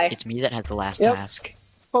 you're gonna die. It's me that has the last Yep. task.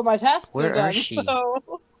 But my tasks Where are done, is she? so...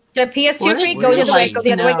 The PS2 Where- freak, where go the is other way, she? go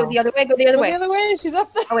the other way, go the other way, go the other Go the way. other way? She's up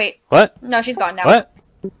there. Oh wait, What? no, she's gone now. What?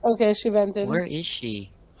 Okay, she vented. Where is she?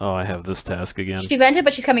 Oh, I have this task again. She vented,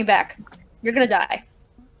 but she's coming back. You're gonna die.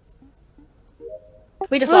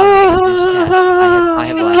 We just lost. This task. I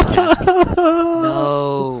have the last task.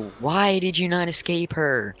 No. Why did you not escape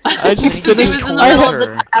her? I just When finished. you was in the I middle had, of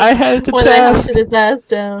her. I had the When I task. hunted his ass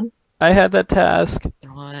down. I had that task.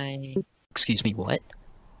 Why? Excuse me, what?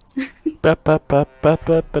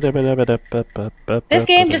 This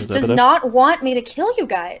game just does not want me to kill you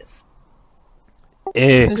guys.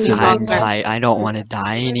 Excellent. I don't want to die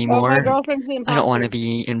Oh, my anymore. girlfriend's the I don't want to imposter.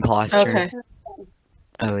 be imposter. Okay.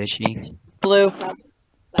 Oh, is she? Blue.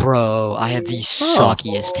 Bro, I have the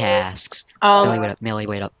suckiest tasks. Melly, wait up. Melly,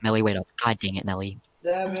 wait up. Melly, wait up. God dang it, Melly.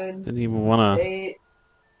 7, Didn't even wanna. 8,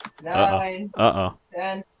 9, Uh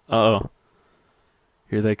 10. oh.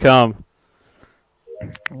 Here they come.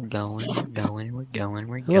 We're going, we're going, we're going,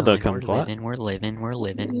 we're Hello there, going. We're Kumquat. living, we're living, we're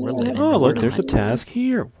living, we're living. Oh, we're look, there's a not. task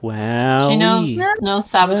here. Wow. She knows no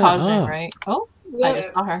sabotaging, Yeah. right? Oh, I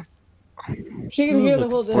just saw her. She can hear the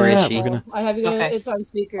whole Where is discussion. she? We're gonna- I have you. Okay. It's on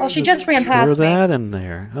speaker. Well, she just ran Throw past me. that in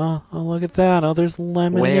there. Oh, look at that. Oh, there's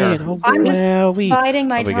lemonade. Where? Oh, I'm just wowie. biding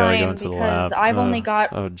my Oh, we gotta go time into the because lab. I've only got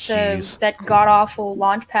Oh, the jeez. that god awful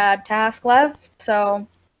launchpad task left. So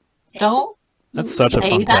Don't That's such a say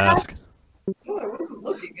fun that. task. No, I wasn't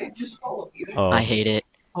looking. I just followed you. Oh, I hate it.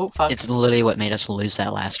 Oh, fuck. It's literally what made us lose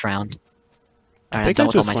that last round. I Alright, think I'm I done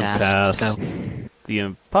with just all my went tasks. Let's past go. the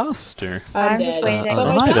imposter. I'm just dead. waiting. Oh,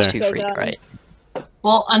 But my Hi that's tasks too are freak, done. right?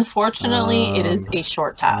 Well, unfortunately, it is a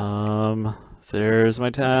short task. There's my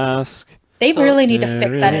task. they So- really need to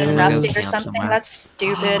fix that There in it an is. update or something. Somewhere. That's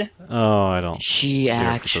stupid. Oh, I don't. She care for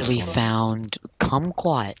this actually one. found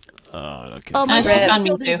Kumquat. Oh, I don't care. Oh, for my I this should Red. found me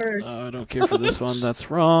killed me too. first. Oh, I don't care for this one. That's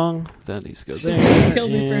wrong. That needs to go She there.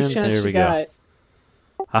 killed me first And chance there she we go. got.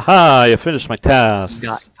 Haha! I finished my task.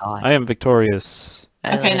 God. I am victorious.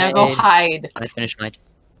 Okay, now go hide. I finished my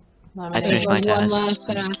Lemonade. finished my One tasks. last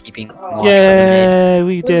I'm just task. keeping watch Oh. for Lemonade. Yay!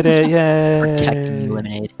 We did it! Protecting you, Yay!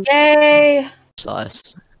 Lemonade. Yay!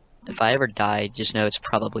 Sus. If I ever die, just know it's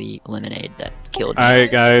probably Lemonade that killed me.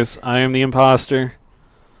 Alright, guys. I am the imposter.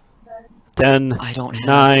 10, I don't have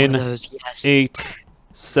 9, one of those. Yes. 8,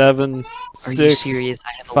 7, Are you 6, serious?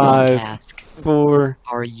 I have a 5, long task. 4,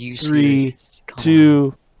 Are you 3, serious? Come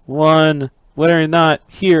 2, 1. Whether or not,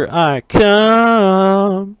 here I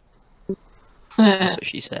come. on. That's what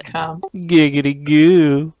she said. Come. Giggity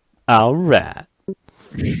goo. Alright.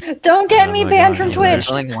 Don't get Oh me my banned God, from yeah, Twitch.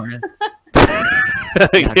 Telling Warren.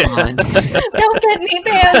 Yeah, come on. Don't get me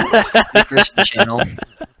banned. First channel.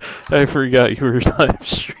 I forgot you were live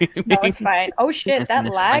streaming. No, it's fine. Oh shit, that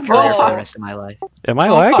That's lag my career for the though. rest of my life. Am I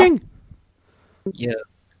Oh, fuck. lagging? Yeah.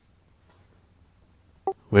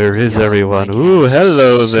 Where is Yo, everyone? my Ooh, tasks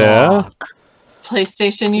hello there. suck.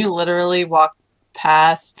 PlayStation, you literally walked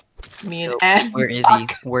past me and Yo, Andy. Where is he?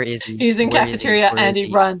 Where is he? He's in Where is he? cafeteria. Where is Andy,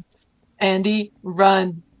 he? run. Andy,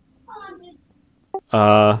 run.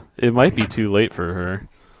 It might be too late for her.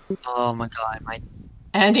 Oh my god, my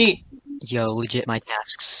Andy. yo, legit, my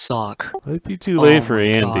tasks suck. Might be too late Oh for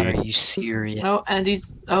my God, Andy. are you serious? Oh,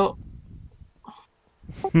 Andy's. Oh,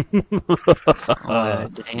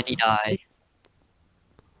 Did Andy die?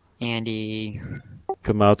 Andy.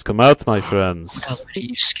 Come out, my friends. God, why did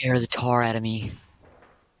you scare the tar out of me?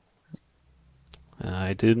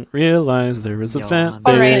 I didn't realize there was a Yo, vent I'm-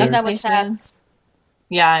 there. Alright, I'm done with tasks.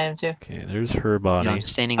 Yeah, I am too. Okay, there's her Yo, body. I'm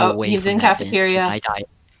standing Oh, away he's from in that vent 'cause cafeteria. I died.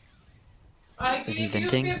 I Is he gave you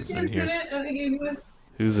venting? 15 Who's in here? minutes, and I gave you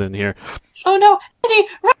Who's in here? Oh no, Eddie,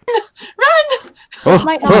 run! Run! Oh,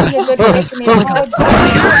 Might not be a good way for me to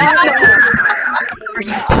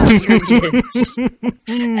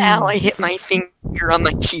Ow, I hit my finger on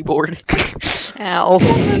my keyboard. Ow.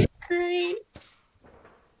 Great.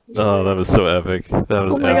 Oh, that was so epic. That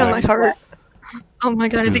was Oh my god, my epic. heart. Oh my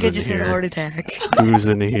god, I Who's think I in just had a here? heart attack. Who's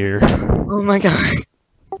in here? Oh my god.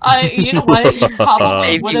 You know what? You probably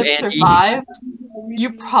Saved would you, have Andy. survived.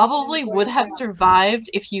 You probably would have survived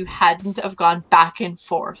if you hadn't have gone back and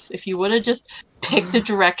forth. If you would have just picked a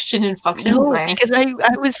direction and fucking No, ran. because I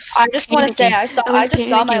was. I just want to say, panicking. I just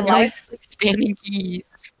saw my panicking. I was, life. like, spamming keys.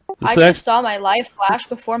 I just saw my life flash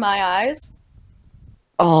before my eyes.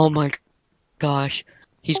 Oh my gosh.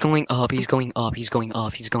 He's going up, he's going up, he's going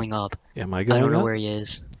up, he's going up. Am I I going don't know up? where he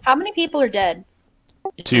is. How many people are dead?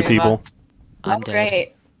 Two people. I'm Oh, dead.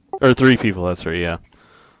 great. Or 3 people, that's right, yeah.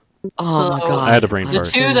 Oh my So- god. I had a brain The fart.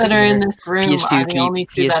 two that are in this room PS2 are the only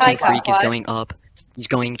two PS2 that I I got freak is one. going up. He's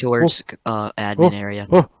going towards admin area.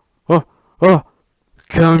 Oh!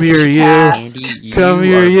 Come here, you! Task. Andy, you Come are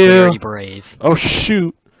here, you. very brave. Oh,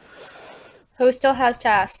 shoot! Who still has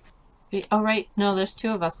tasks? Oh right, no, there's 2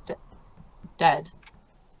 of us dead.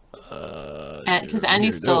 Because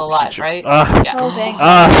Andy's still alive, right? Ah! Yeah. Oh,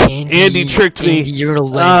 thank Andy tricked me. Andy, you're a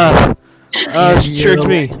Ah! legend. She tricked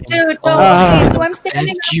me! Dude, no, Ah. okay, so I'm standing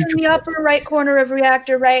That's up in the upper right corner of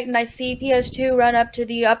reactor, right, and I see PS2 run up to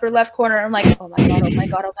the upper left corner, and I'm like, oh my god, oh my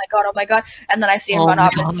god, oh my god, oh my god, and then I see him Oh run my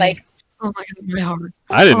off, and God. it's like, Oh my god, my heart.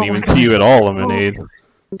 I didn't Oh even my see you at all, Lemonade.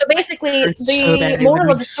 so basically, Hurts so bad, the I moral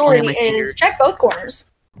of the literally story slammed my finger. is check both corners.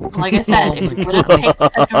 Like I said, Oh if my you would have picked a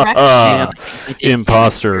direction. Ah, I did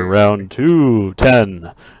Imposter, round 2,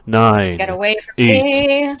 10, 9, Get away from 8,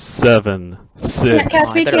 me. 7, Can't 6,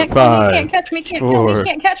 catch me, I better can't kill me, 5, can't catch me, can't kill me, 4,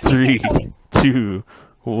 can't catch me, 3, can't kill me. 2,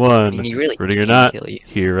 I 1. mean, you really Ready or can't not, kill you.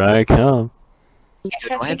 here I come. Can't Do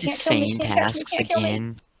catch I me, have the can't kill me, same can't catch me, tasks can't kill me.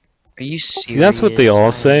 again? Are you serious? See, that's what they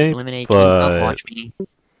all say, Eliminate, can you come but- watch me?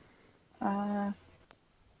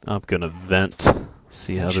 I'm gonna vent.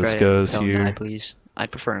 See how this Shred, goes don't here. die, please. I'd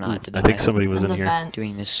prefer not to die. I think somebody was In in the here. vents.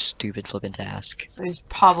 doing this stupid flippin' task. So he's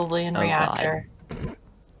probably in Oh, God. reactor.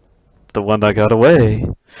 The one that got away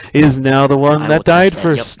is now the one I that will died test that.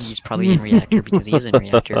 Yep, first. he's probably in reactor because he is in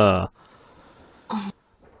reactor.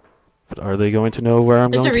 But are they going to know where I'm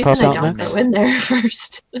There's a going to reason pop I out don't next? go in there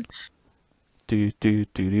first.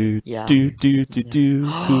 Yeah. Who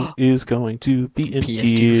is going to be in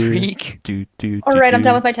PS2 here? freak. Alright, I'm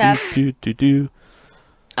done with my tasks.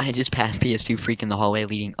 I just passed PS2 freak in the hallway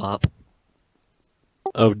leading up.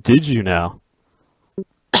 Oh, did you now?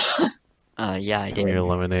 Yeah, I Come here, did.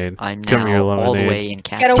 Lemonade. I'm Come now here, all the Lemonade. way in Get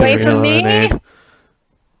capture. away Come here, from me! Lemonade.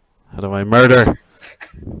 How do I murder?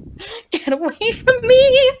 Get away from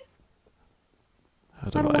me! How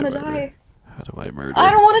do I don't I want to murder? die. How do I murder? I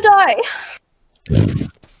don't want to die.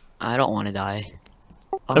 I don't want to die.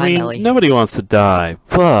 Oh, I hi, mean, Melly. nobody wants to die,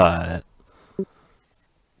 but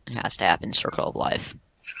It has to happen. Circle of life.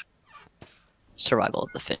 Survival of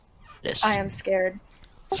the fittest. I am scared.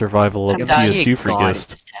 survival of I'm the dying. PS2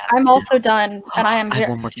 freakist. I'm also done, and I am I have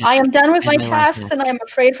one more task. I am done with I my have my last tasks, task. and I am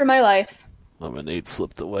afraid for my life. Lemonade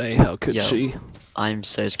slipped away. How could Yo. she? I'm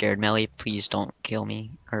so scared. Melly, please don't kill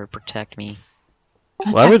me or protect me.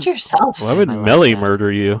 Why would- Protect yourself. Why would My last Melly task.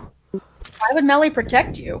 murder you? Why would Melly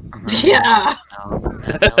protect you? Yeah. No,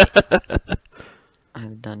 Melly,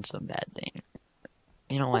 I've done some bad things.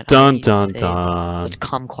 You know what? Dun I dun say- dun. Let's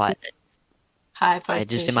calm quiet. Hi, I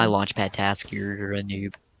just did my PlayStation. launchpad task. You're a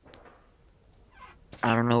noob.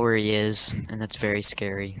 I don't know where he is, and that's very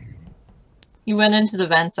scary. You went into the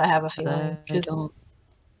vents, I have a I feeling. 'cause don't.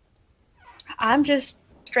 I'm just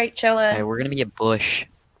straight chilling. Alright, we're gonna be a bush.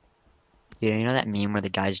 Yeah, you know that meme where the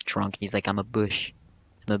guy's drunk and he's like, I'm a bush.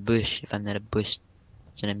 I'm a bush. If I'm not a bush,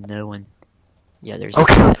 then I'm no one. Yeah, there's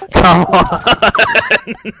Okay, that. come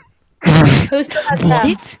on. Who still has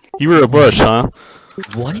tasks? What? You were a bush, huh?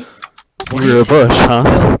 What? You were a bush,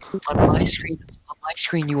 huh? On my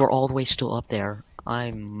screen, you were all the way still up there.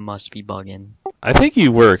 I must be bugging. I think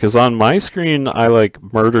you were, because on my screen, I, like,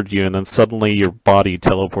 murdered you, and then suddenly your body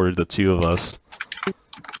teleported the two of us.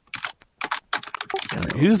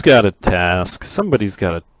 Alright, who's got a task? Somebody's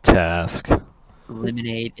got a task.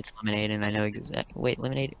 Lemonade, it's Lemonade, and I know exactly. Wait,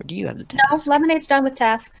 Lemonade, or do you have the No, task? Lemonade's done with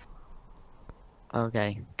tasks.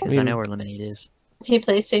 Okay, because I know where Lemonade is. Hey,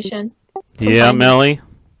 PlayStation. Yeah, Combined. Melly?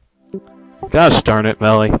 Gosh darn it,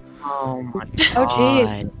 Melly. Oh my Oh, geez.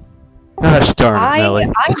 god. Gosh darn it, I Melly.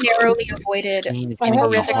 narrowly avoided. It's I gonna be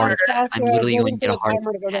horrific hard. murder. I'm literally going to get a heart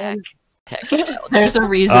timer to go attack. down. Heck, There's a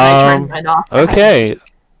reason I turned mine off. Okay.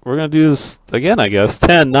 We're gonna do this again, I guess.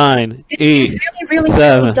 10, 9, It 8, really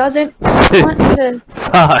 7, doesn't want 6, to.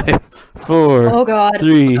 5, 4, Oh god.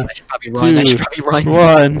 3, I should probably run. I should Two, probably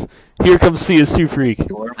run. 1. Here comes PS2 Freak.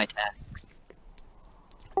 What are my tasks?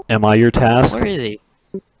 Am I your task? Where is he?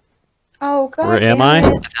 Oh god. Where am damn I?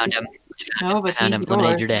 it. I found him. No, but Found he's him. Lemonade,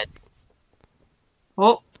 yours. you're dead.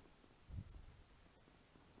 Oh,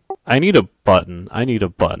 I need a button. I need a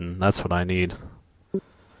button. That's what I need.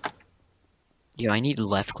 Yo, I need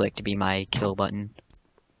left click to be my kill button.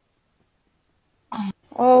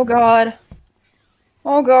 Oh god.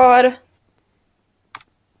 Oh god.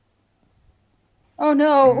 Oh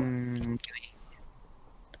no.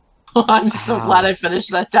 I'm so Wow. glad I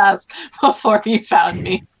finished that task before you found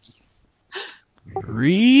me.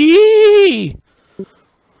 Ree!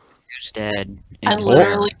 Who's dead? I And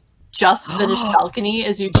literally just finished balcony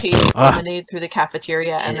as you chased Ah. Lemonade through the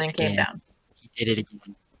cafeteria and then came Yeah. down. He did it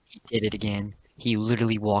again. He did it again. He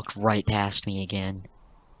literally walked right past me again.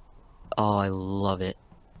 Oh, I love it.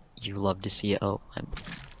 You love to see it. Oh,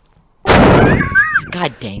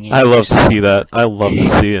 God dang it. I love to see that. I love to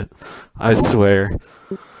see it. I swear.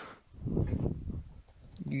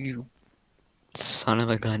 You son of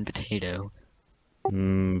a gun potato.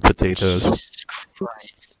 Potatoes. Jesus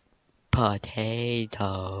Christ.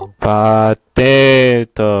 Potato.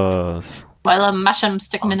 Potatoes. While a mash 'em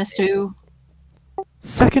stick me in a stew.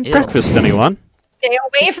 Second Ew. breakfast, anyone? Stay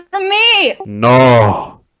away from me!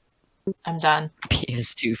 No. I'm done.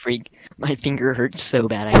 PS2 Freak. My finger hurts so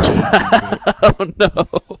bad I jammed it. Oh no.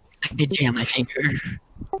 I jammed my finger.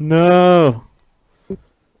 No.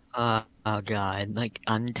 Oh god, like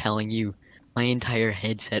I'm telling you, my entire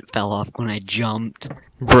headset fell off when I jumped.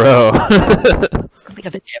 Bro. I don't think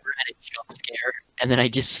I've ever had a jump scare, and then I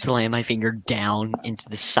just slammed my finger down into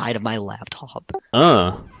the side of my laptop.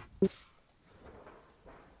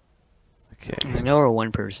 Okay. I know where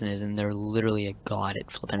one person is, and they're literally a god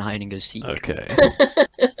at flipping hide and go seek. Okay.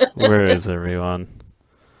 Where is everyone?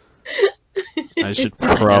 I should I know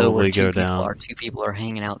where probably two go people down. are. Two people are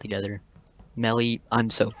hanging out together. Melly, I'm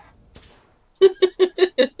so.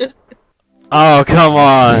 Oh, come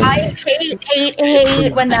on. I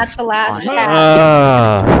hate when that's the last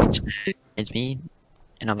task. It's me,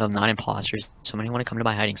 and I'm not imposters. Somebody want to come to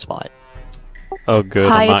my hiding spot? Oh, good.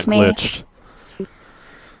 Hi, I'm not it's me. glitched.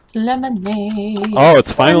 Lemonade. Oh,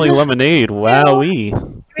 it's finally lemonade.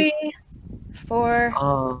 Wowee. 3, 4,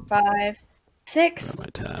 Oh, 5, 6, Where are my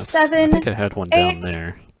tasks? I 7, think I had one down 8,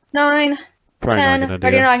 there. 9, Probably 10. not a good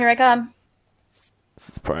Ready or idea. not, here I come. This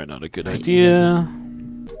is probably not a good idea.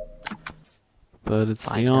 But it's the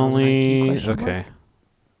 5,000 only. IQ question mark? Okay.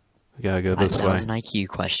 We gotta go this way. 5,000 IQ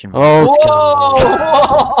question mark.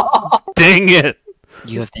 Oh, Whoa! dang it!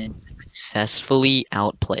 You have been successfully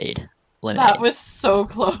outplayed. Lemonade. That was so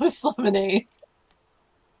close, Lemonade.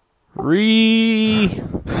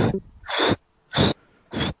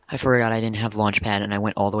 I forgot I didn't have Launchpad, and I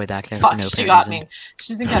went all the way back there Fuck, for no she apparent got reason. me.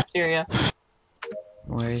 She's in cafeteria.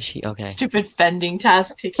 Where is she? Okay. Stupid fending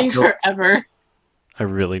task taking Nope. forever. I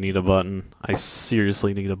really need a button. I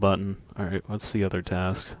seriously need a button. Alright, what's the other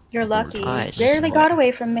task? You're lucky. Nice. Barely got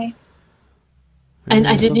away from me. And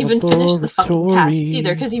I Where's didn't even finish the fucking task laboratory?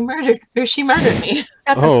 either because she murdered me.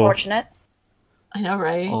 That's Oh. unfortunate. I know,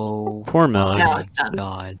 right? Oh. Poor Melly. Now my it's done.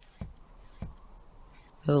 God.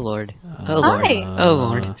 Oh lord. Uh, Oh lord. Hi. Oh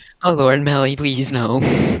lord. Oh lord, Melly, please no.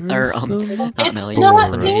 Or not It's Melly.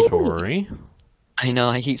 not Lemonade. me. Laboratory. I know.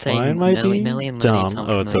 I keep saying Why am I Melly, being Melly, and dumb? Lemonade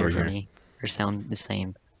sound Oh, it's familiar over for here. me, or sound the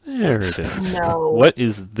same. There it is. No. What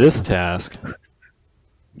is this task?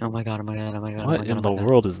 Oh my god. Oh my god. Oh my god. What oh my god, in oh the my god.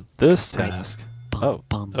 world is this Right. task? Bum, Oh,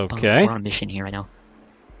 bum, bum. okay. We're on a mission here right now.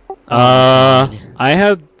 I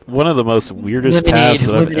had one of the most weirdest tasks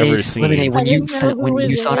that I've ever seen. Lemonade, when I you didn't know thought, who when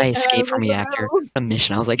was you thought I in it, and I escaped was from like, reactor "Oh." a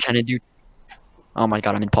mission, I was like, trying to do. Oh my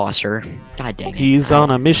god, I'm imposter. God dang it. He's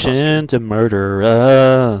on a mission to murder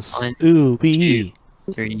us. 1, Ooh wee.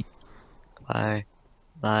 3, 5,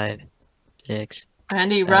 6,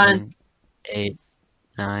 Randy, 7, run. 8,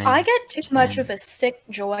 9. I get too much 10. of a sick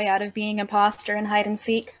joy out of being imposter in hide and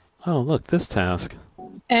seek. Oh look, this task.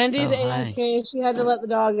 Andy's Oh, hi. AFK. She had to let the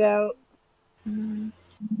dog out. Mm.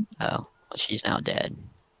 Oh, well, she's now dead.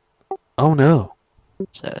 Oh no.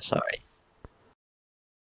 So sorry.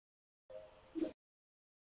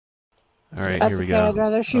 Alright, That's here we okay. I'd go.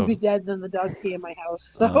 rather she Oh. be dead than the dog pee in my house.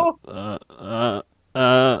 So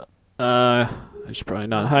I should probably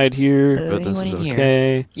not hide here, but this is Anyone in here?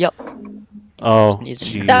 okay. Oh, Somebody's in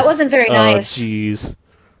here. jeez. That wasn't very Oh, nice. jeez.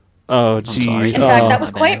 Oh, I'm sorry. jeez. In fact, that Oh,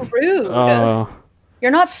 was my quite bad. rude. Oh.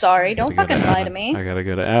 You're not sorry. Don't Gotta go fucking lie to admin. me, I gotta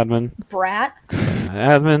go to admin. brat.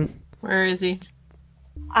 Admin. Where is he?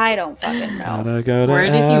 I don't fucking know. Gotta go to Where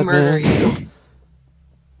did he murder admin. you?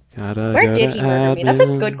 Gotta Where go did to he murder me? That's a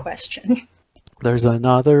good admin. question. There's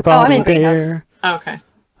another I'm body in greenhouse. there. Okay.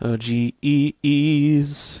 Oh,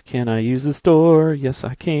 GEEs. Can I use this door? Yes,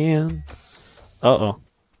 I can. Uh-oh.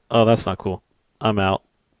 Oh, that's not cool. I'm out.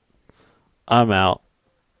 I'm out.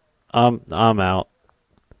 I'm out.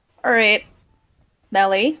 All right,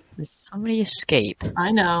 Melly. Did somebody escape?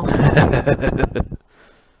 I know.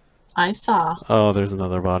 I saw. Oh, there's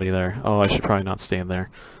another body there. Oh, I should probably not stand there.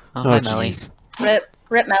 Oh, Oh, hi, Melly. jeez.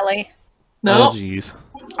 Rip, Melly. No. Oh, jeez.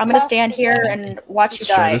 I'm gonna stand here and watch you Let's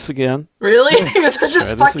try die. this again. Really? I Try just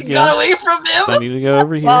this fucking again. got away from him. So I need to go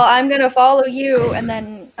over here. Well, I'm gonna follow you and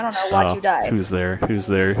then I don't know, watch Oh, you die. who's there? Who's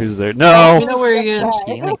there? Who's there? You No! know where he is.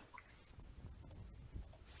 Stealing?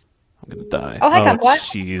 I'm gonna die. Oh, hi, Kumquat.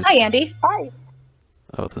 jeez. Hi, Andy.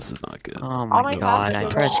 Oh, this is not good. Oh my my god, I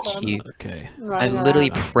God. pressed Q. Okay. I literally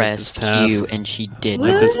Like this pressed Q task. and she did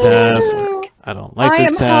Like not. this task. Woo! I don't like I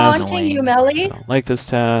this am task. haunting you, I Melly. don't like this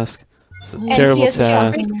task. This is a And terrible he is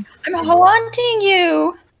task. jumping. I'm haunting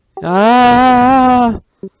you. Ah!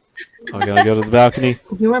 Oh, I gotta go to the balcony.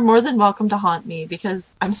 You are more than welcome to haunt me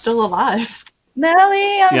because I'm still alive.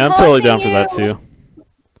 Melly, Yeah, I'm totally down for haunting that you. too.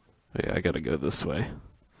 Wait, I gotta go this way.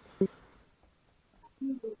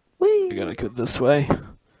 I gotta go this way.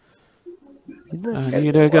 I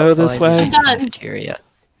need to go this way. Done. Cafeteria.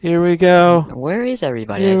 Here we go. Where is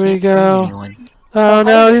everybody? Here I we can't go. find anyone. Oh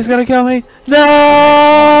no, he's gonna kill me. No!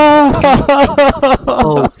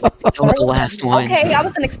 Oh, that was the last one. Okay, I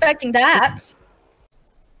wasn't expecting that.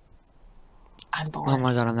 I'm Oh bored.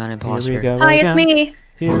 my god, I'm not an Here we imposter. go Hi, it's again. me.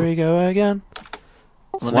 Here we go again.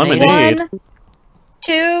 It's Lemonade. lemonade. 1,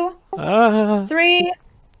 2, Ah. 3,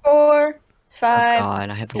 4, Oh 5, god,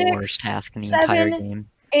 I have the 6, worst task in the entire 7, game.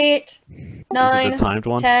 8, Is it 9, the timed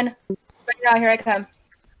one? 10. Right now, here I come.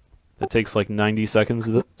 It takes like 90 seconds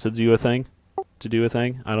to do a thing. To do a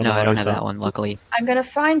thing. I don't No, know. I how don't to have stop. that one, luckily. I'm gonna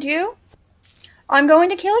find you. I'm going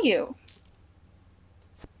to kill you.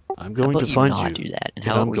 I'm How going about to you find not you. do that, and and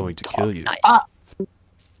how I'm about we going to talk kill you. Nice.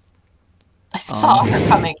 I saw her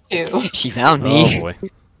coming too. She found Oh me. boy.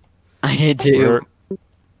 I did too. Where-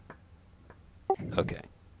 Okay.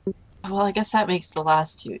 Well, I guess that makes the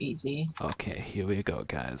last two easy. Okay, here we go,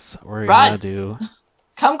 guys. We're Run. gonna do.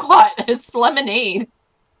 Kumquat, it's lemonade.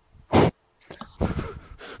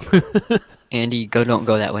 Andy, don't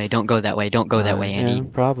go that way. Don't go that way. Don't go that way, I Andy. am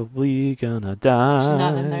probably gonna die. She's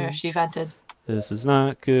not in there. She vented. This is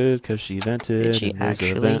not good because she vented. Did she and there's a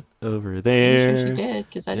actually? vent over I'm there. sure she did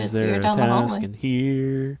because I didn't Is see there her a down the task hallway. in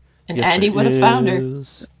here? And Yes, Andy there would have found her.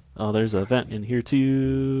 is. Oh, there's a vent in here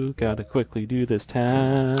too. Gotta quickly do this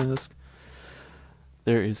task.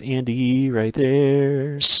 There is Andy right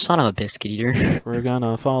there. Son of a biscuit eater. We're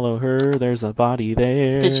gonna follow her. There's a body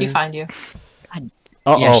there. Did she find you?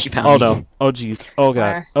 Oh, Yeah, oh, she found oh me. no. Oh jeez. Oh god.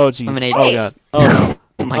 Where? Oh jeez. Lemonade. Oh god. Oh no.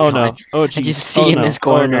 Oh my Oh god. no. Oh jeez. just see oh, in no. this Oh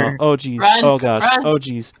no. corner. Oh jeez. Run, Oh gosh. run. Oh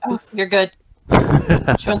jeez. Oh, you're good.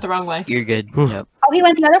 She went the wrong way. You're good. Whew. Yep. Oh, he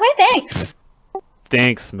went the other way? Thanks.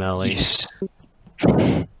 Thanks, Melly. Yes.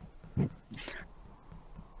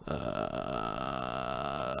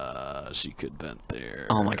 She could vent there.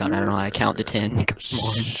 Oh my god, I don't know how to count to 10. Come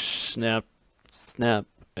on. Snap. Snap.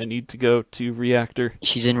 I need to go to reactor.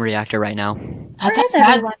 She's in reactor right now. That's Where a is bad.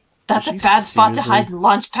 everyone? That's a She's bad spot to seriously- hide in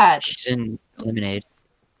launch pad. She's in lemonade.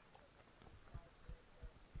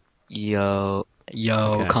 Yo,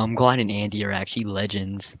 Okay. Kumquat and Andy are actually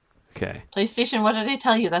legends. Okay. PlayStation, what did I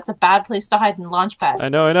tell you? That's a bad place to hide in launch pad. I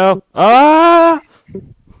know, I know. Ah!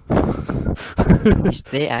 Is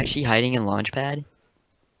they actually hiding in Launchpad?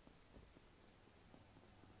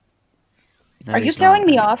 No, Are you he's throwing not.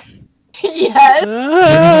 me off? Yes,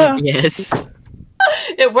 Ah! Yes.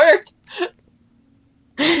 it worked.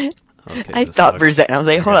 Okay, I this thought for a sucks. second, I was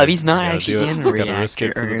like, hold gotta- up, he's not gotta actually do it. in Gotta risk it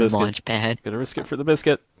reactor for the or biscuit. Launchpad. Gotta risk it for the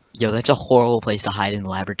biscuit. Yo, that's a horrible place to hide in the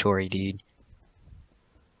laboratory, dude.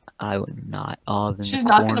 I would not. All of them. She's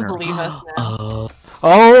not gonna believe us now. Oh,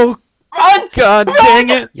 Oh, Run! god dang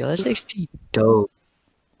it! yo, that's actually dope.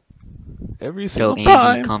 Every Yo, single Andy,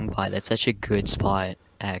 time. Kumquat, that's such a good spot,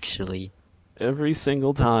 actually. Every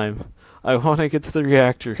single time. I want to get to the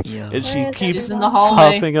reactor. Yo. And she Where is keeps She's in the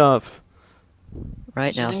hallway. popping up.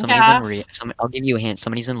 Right now, She's in somebody's calf. in I'll give you a hint.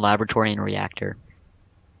 Somebody's in laboratory and reactor.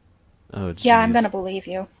 Oh, jeez. Yeah, I'm gonna believe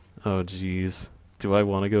you. Oh, jeez. Do I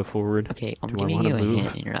want to go forward? Okay, I'm Do I giving wanna you a move?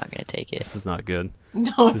 hint, and you're not gonna take it. This is not good.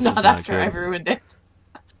 No, This is not not after good. I ruined it.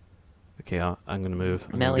 Okay, I'm gonna move.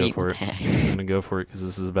 I'm gonna Melly, go for what it. the I'm heck? gonna go for it because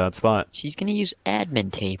this is a bad spot. She's gonna use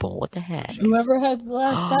admin table. What the heck? Whoever has the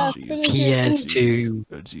last task, Jeez. finish it. PS2.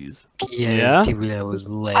 Oh jeez. PS2, that was I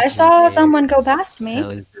legendary. saw someone go past That me.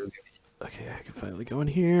 was Okay, I can finally go in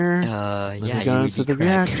here. Let yeah, me go you into would be the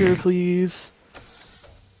correct. reactor, please.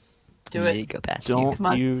 Do You it. did go past Don't Come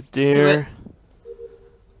on. you dare.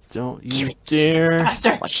 Don't you dare.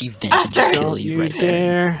 Faster. Watch she vents and just Faster. kill Don't you you right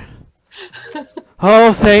there. dare.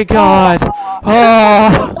 Oh, thank God.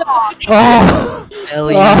 Oh. Oh.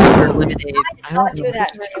 Ellie, Ah. you're eliminated. I not don't do know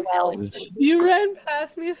that what to very do, well. Ellie. You ran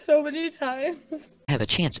past me so many times. I have a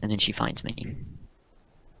chance, and then she finds me.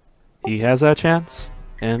 He has that chance,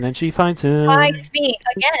 and then she finds him. Finds me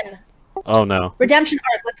again. Oh no. Redemption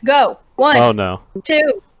arc. Let's go. 1, Oh no.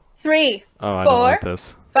 2, 3, Oh, I don't like 4,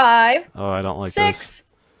 this. 5, Oh, I don't like 6,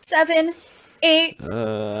 7, 8. this.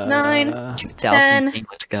 9. 2000 10. thing,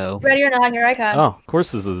 let's go. Ready or not, here I come. Oh, of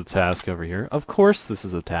course this is a task over here. Of course this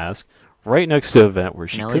is a task. Right next to a vent where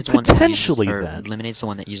she Melly's could the one that potentially uses, or vent. Lemonade's the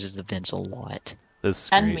one that uses the vents a lot. This is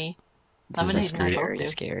And great. me. This is Lemonade and I great. both Very do.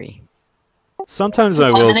 scary. Sometimes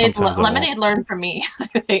I will, Lemonade, sometimes I Lemonade won't. learned from me,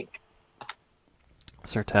 I think.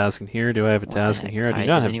 Is there a task in here? Do I have a What the task in heck? here? I do Alright,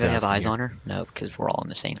 not does have a anybody task have in eyes here. on her? No, because we're all in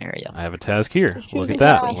the same area. I have a task here. Just Look choose at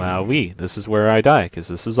that. exactly. Wowee. This is where I die, because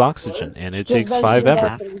this is oxygen, and it Just takes venting 5 ever,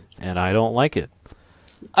 happened. and I don't like it.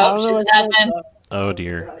 I Oh, don't know she's what an that admin. is. Oh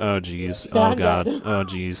dear. Oh jeez. Yeah, Oh I'm god. dead. Oh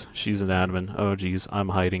jeez. She's an admin. Oh jeez. I'm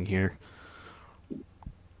hiding here.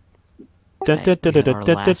 Right, we have our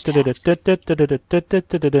last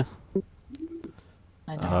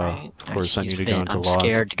I know, Oh, right? of course I She's need to vent. go into I'm launch,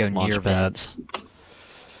 scared to go launch near pads. vents.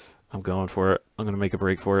 I'm going for it. I'm gonna make a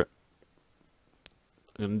break for it.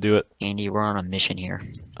 I'm gonna do it. Andy, we're on a mission here.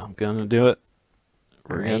 I'm gonna do it.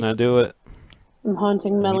 We're Alright. gonna do it. I'm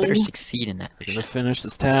haunting You Melly. better succeed in that We're mission. gonna finish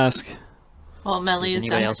this task. Well, Melly Does is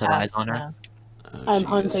anybody done else her have eyes tasks on her? now. Oh, I'm jeez.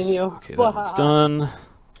 hunting you. Okay, that one's done.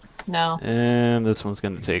 No. And this one's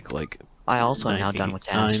gonna take like I also am now done with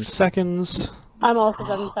 9 tasks. seconds. I'm also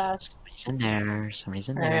done fast. Somebody's in there. Somebody's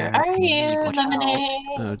in Where there. are Andy, you, watch out. Lemonade?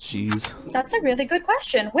 Oh jeez. That's a really good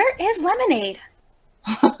question. Where is Lemonade?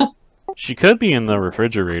 She could be in the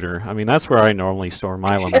refrigerator. I mean, that's where I normally store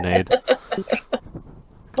my lemonade.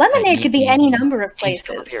 Lemonade could be any number of Andy,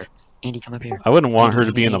 come up here. places. Andy, come up here. I wouldn't want her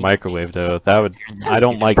Andy, to be in the Andy, microwave though. That would. I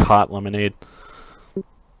don't like hot lemonade.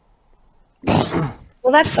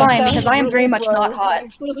 Well, that's fine because I am very much not hot.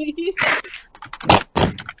 Actually.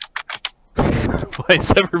 Why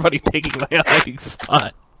is everybody taking my hiding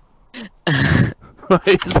spot? Why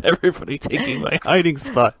is everybody taking my hiding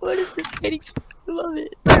spot? What is this hiding spot? I love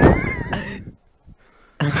it.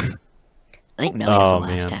 I think Melly has Oh, the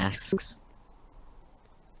last man. tasks.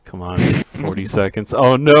 Come on, 40 seconds.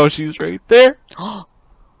 Oh no, she's right there.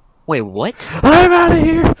 Wait, what? I'm out of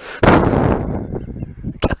here.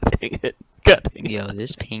 God dang it. God dang it. Yo,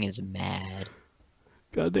 this ping is mad.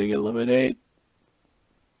 God dang it, lemonade.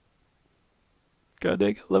 God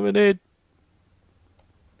dang it, lemonade.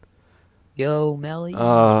 Yo, Melly.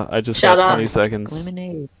 I just Shut got up. 20 seconds.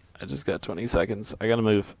 Lemonade. I just got 20 seconds. I gotta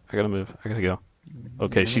move. I gotta move. I gotta go.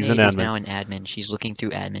 Okay, she's an Lemonade is admin. now an admin. She's looking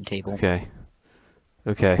through admin table. Okay.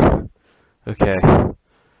 Okay. Okay.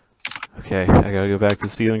 Okay, I gotta go back to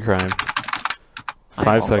stealing crime. I'm 5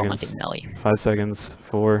 also seconds. hunting Melly. 5 seconds.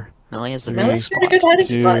 4, Melly has the Three, best Pretty good spot. hiding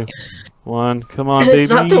 2, spot. 1. Come on, baby.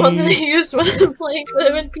 It's not the one that I used when I'm playing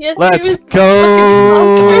them in PS2. Let's It's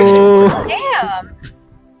go! Damn!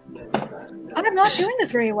 I'm not doing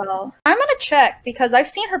this very well. I'm gonna check because I've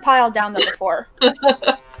seen her pile down there before.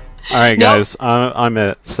 Alright, Nope. guys. I'm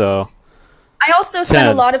it. So, I also spend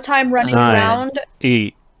 10, a lot of time running 9, around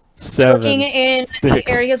 8, looking 7, in the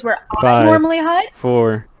 6, areas where I 5, normally hide.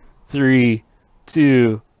 4, 3,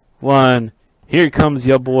 2, 1. Here comes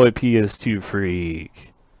your boy PS2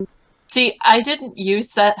 Freak. See, I didn't use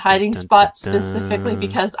that hiding Dun, dun, spot dun, specifically dun.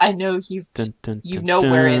 because I know Dun, dun, You dun, know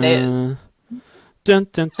where it is. dun. Dun,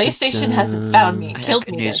 dun, dun, PlayStation dun. hasn't found me. I have Killed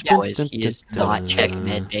good me news, yet. boys. Dun, He dun, does not dun. check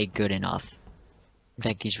medbay good enough. In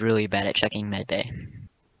fact, he's really bad at checking medbay.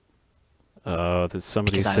 Did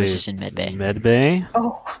somebody Because I say was just in medbay. Medbay?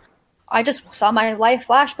 Oh, I just saw my life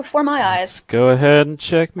flash before my Let's eyes. go ahead and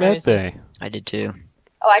check Where is he? Medbay. I did too.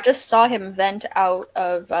 Oh, I just saw him vent out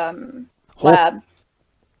of Hold- lab.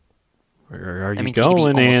 Where are That you means he could be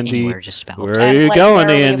going, almost Andy? anywhere, just about. Where are And, you like, going,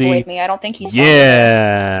 narrowly Andy? avoid me. I don't think he's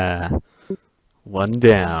Yeah. One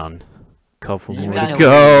down. Couple You more know to where he is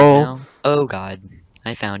go. now. Oh god,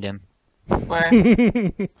 I found him. Where?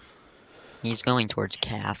 He's going towards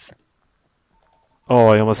calf. Oh,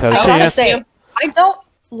 I almost had a I gotta chance. say, I don't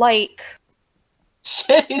like.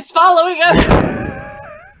 Shit, he's following us!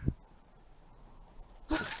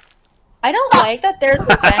 I don't like that there's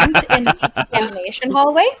a vent in the decontamination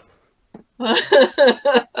hallway.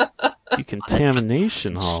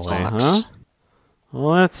 Decontamination hallway, sucks. huh? Well,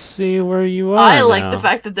 let's see where you are I like now. the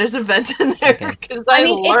fact that there's a vent in there Okay. because I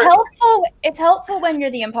mean, it's lurk. helpful. It's helpful when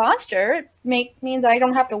you're the imposter. It means I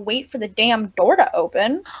don't have to wait for the damn door to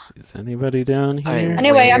open. Is anybody down here? Alright,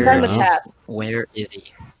 Anyway, I'm done with No. tasks. Where is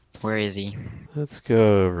he? Where is he? Let's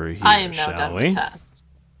go over here, I am now shall done we? with tasks.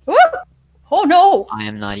 Woo! Oh no! I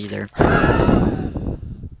am not either.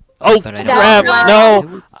 Oh But I don't crap! lag-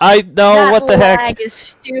 No, that what the heck? lag is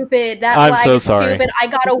stupid. That I'm lag so is sorry. stupid. I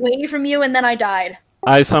got away from you and then I died.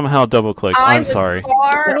 I somehow double clicked. I I'm was sorry.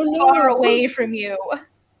 far, Oh, no. far away from you.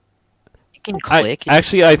 You can click.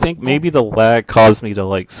 Actually, I think maybe the lag caused me to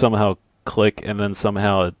like somehow click and then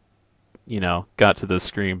somehow it, got to the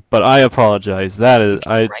screen. But I apologize. That is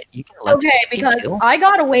Right, you can left Okay, because kill. I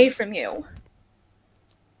got away from you.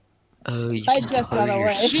 Oh, you I can just cover got your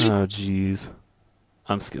away. shit. Oh jeez.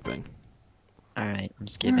 I'm skipping. Alright, I'm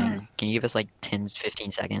skipping. Can you give us like 10,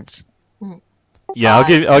 15 seconds? Yeah,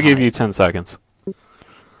 I'll give you 10 seconds.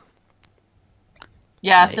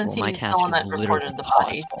 Yeah, Right, since well, my he's the task one is that literally reported the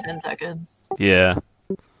body. impossible. 10 seconds. Yeah.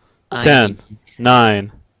 I 10, need-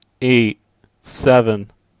 9, 8,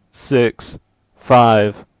 7, 6,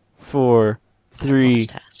 5, 4, 3, bonus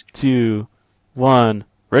task. 2, 1.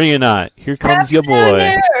 Ready or not? Here comes your Happening boy.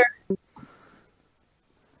 here.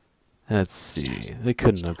 Let's see. They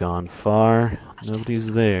couldn't have gone far.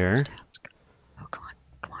 Nobody's there. Oh, come on,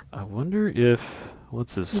 come on. I wonder if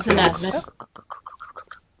what's his He's an face? admin. Go, go, go, go, go, go,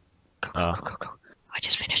 go, Oh. go, go, go. I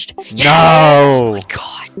just finished. Oh No! my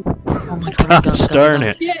god. Oh my god. Gosh darn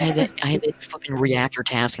it. I had that fucking reactor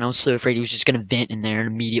task and I was so afraid he was just gonna vent in there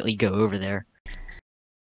and immediately go over there.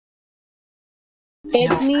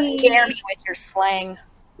 It's me. Scare me with your slang.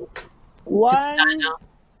 One, Dino.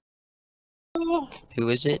 Who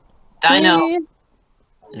is it? Dino. three,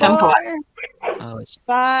 Come four, Oh, it's.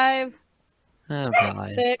 5, Oh god.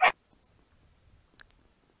 6.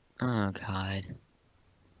 Oh god.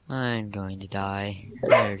 I'm going to die.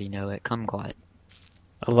 I already know it. Kumquat.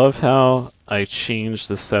 I love how I changed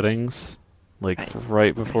the settings like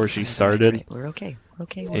right before she started, Right. We're okay. We're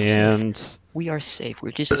okay. We're safe. and We are safe.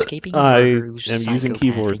 We're just escaping a I murderer who's a am using psychopath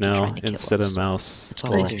keyboard thinking now trying to kill instead us. of mouse. That's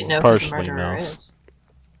all Well, I At do. least we know who the partially murderer mouse. is.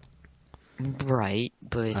 Right,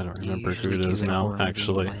 but I don't you remember who usually it is do now, horror movie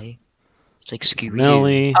actually. anyway. It's like It's Scooby-Doo.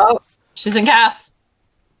 Melly. Oh, she's in calf.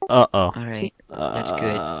 Uh-oh. Alright, that's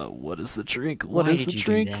good. What is the drink? What Why is did the you do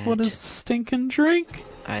drink? What that? is the stinking drink?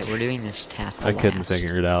 alright, we're doing this task I couldn't last.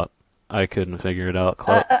 figure it out.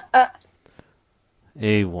 Clark.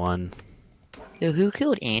 A1. Yo, who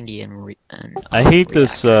killed Andy and I hate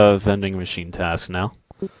this Reactor? vending machine task now.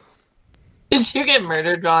 Did you get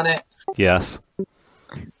murdered on it? Yes.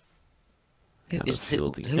 Who Gotta is, fuel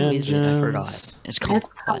it? the Who is it? I forgot. engines. It's Kumquat.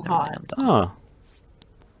 It's Never mind, I'm done. Oh.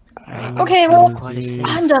 Alright. Okay, well, Kumquat is safe.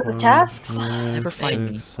 I'm done with tasks. Never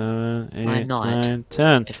find me. 6, 7, 8, I'm not. 9,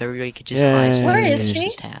 10. If everybody could just find Yay. someone Where who is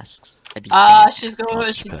finishes she? tasks, that'd be She's going.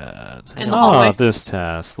 Touchpad. in the Ah, hallway. this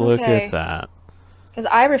task. Look Okay. at that. Because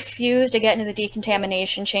I refuse to get into the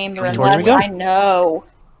decontamination chamber Where do we unless go? I know.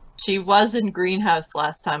 She was in greenhouse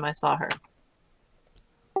last time I saw her.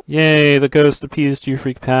 Yay, the ghost appeased your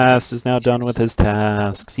freak past is now done with his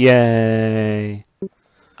tasks. Yay.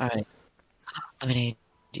 Alright. Lemonade,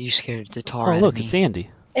 you scared the tar Oh, out look, of me. it's Andy.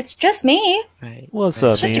 It's just me. Right. What's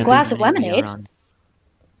right, up, so Just a you glass can of leave me lemonade. around.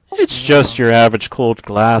 It's just your average cold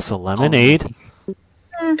glass of lemonade.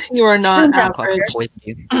 You are not Turns out Kumquat could average. have poisoned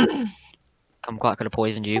you. Kumquat could have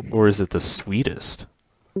poisoned you. Or is it the sweetest?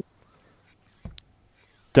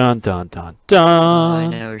 Dun dun dun I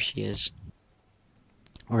dun. know where she is.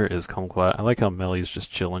 Where is Kumquat? I like how Melly's just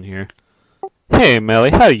chilling here. Hey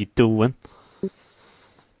Melly, how you doing?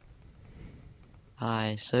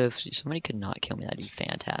 Hi. So if somebody could not kill me, that'd be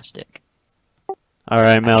fantastic.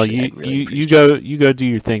 Alright, Mel, Actually, you, I'd really you go do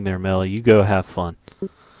your thing there, Melly. You go have fun.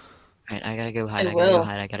 Alright, I gotta go hide. I I gotta go will.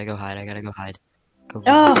 hide. I gotta go hide. I gotta go hide. Go.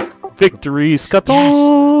 Oh, Victory,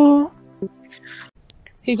 Scuttle!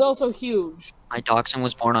 He's also huge. My dachshund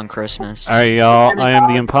was born on Christmas. Alright, y'all, I am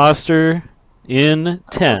the imposter in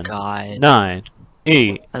 10, Oh, God. 9,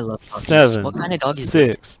 8, I love puppies. 7, What kind of dog is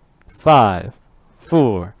it? 6, 5,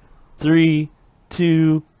 4, 3,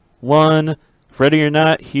 2, 1. Ready or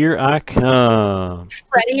not, here I come.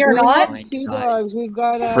 Freddy or We not? have my two God. dogs. We've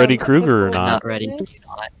got Freddy a Krueger or pit bull I'm not? not ready. shepherd Do mix,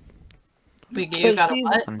 not. You but got a she's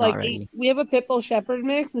what? I'm like not ready. we have a pit bull shepherd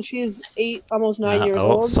mix, and she's 8, almost 9 years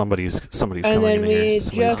Oh, old. somebody's And coming then in here. we Somebody's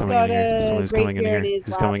just coming in got here. a Somebody's Great coming in here. Pyrenees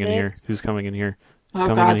Who's coming in here? Latinx. Who's coming in here? He's Oh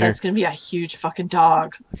coming god, in here. that's gonna be a huge fucking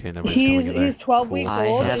dog. Okay, nobody's coming He's in there. 12 weeks I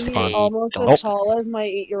old have and he's a almost dog. as tall as my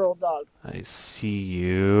 8-year-old dog. I see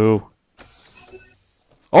you.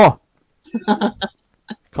 Oh!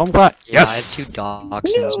 Kumquat! Yeah, Yes! I have 2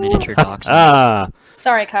 dachshunds, miniature dachshunds. Ah!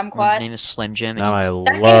 Sorry, One's Kumquat. name is Slim Jim. Now I and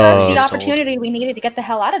That gave us love. the opportunity we needed to get the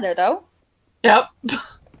hell out of there, though. Yep.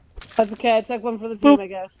 That's okay, I took one for the team, I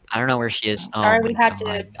guess. I don't know where she is. Oh Sorry, my we had to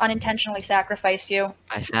God. unintentionally sacrifice you.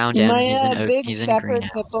 I found him. My He's in a, big he's in a shepherd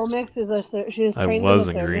greenhouse. hippo mix is she is I trained was as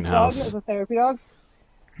a in service greenhouse. dog, as a therapy dog.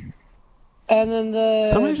 And then the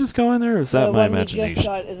Somebody just go in there, or is that the my one we just imagination?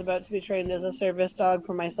 got is about to be trained as a service dog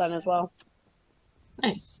for my son as well.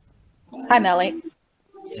 Nice. Hi, Melly.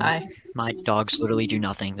 Hi. My dogs literally do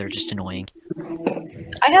nothing. They're just annoying.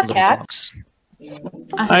 I have Little cats. dogs.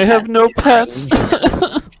 I have no pets!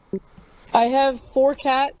 I have 4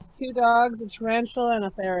 cats, 2 dogs, a tarantula, and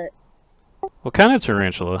a ferret. What kind of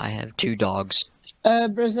tarantula? I have 2 dogs. A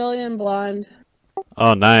Brazilian blonde.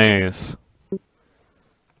 Oh, nice.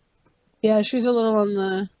 Yeah, she's a little on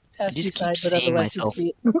the testy just keep side, but seeing otherwise she's myself.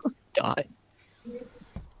 sweet. Die.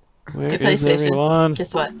 Where Get is PlayStation. everyone?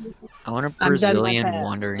 Guess what? I want a I'm done with Brazilian pets.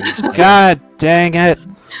 wandering spider. God dang it!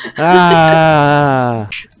 Ah!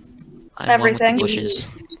 I'm Everything. One with the bushes.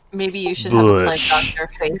 Maybe you should have a play Bush. Doctor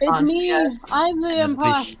Face It's on. me! Yeah. I'm the I'm a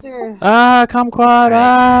imposter! Ah, Kumquat! You will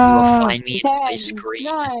Ah! find me if I 10, scream.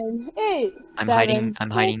 9, 8, I'm 7, hiding. I'm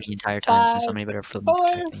hiding the entire time, so 5, somebody better flip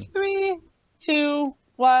 4, me. 3, 2,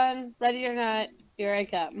 1, ready or not, here I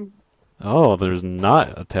come. Oh, there's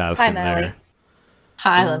not a task Hi, in Melly. there.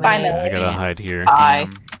 Hi, Bye, Lemonade. Melly. I gotta hide here. Hi.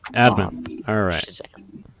 Admin. Alright.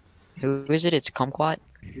 Shazam. Who is it? It's Kumquat.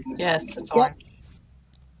 Yes, it's Yep. orange.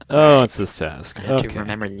 Oh, it's this task. I have to Okay.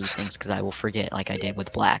 remember these things because I will forget, like I did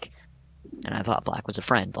with Black. And I thought Black was a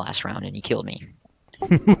friend last round, and he killed me.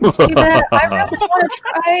 Too bad. I really want to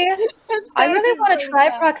try. I really want to try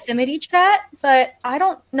proximity chat, but I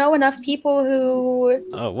don't know enough people who.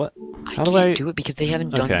 Oh, what? I How do can't I- do it because they haven't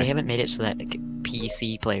done. Okay. They haven't made it so that like,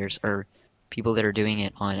 PC players or people that are doing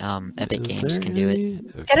it on Epic Is Games there can do it. any-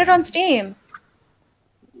 Get it on Steam.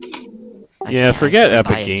 I Yeah, can't- forget I can't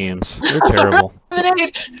buy Epic it. Games. They're terrible.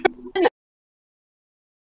 Lemonade!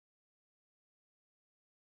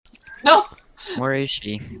 No! Where is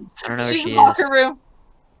she? I don't know where She's she in the locker is. room.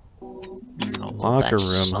 No, Locker that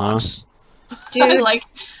room, huh? sucks. Dude, I you like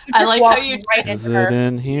just like walked how you- right Is into it her.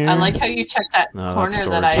 in here? I like how you check that No, that's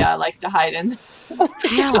corner that storage. I like to hide in.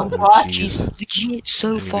 How? Oh, She's jeez. legit I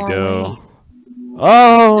so need to far go. away.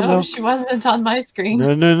 Oh, No, no. she wasn't on my screen.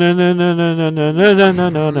 No, no, no, no, no, no, no, no, no, no, no,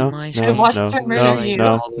 no, no, My no, screen. Watch no, her no, murder you. no,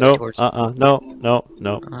 All the way no, towards- no, no,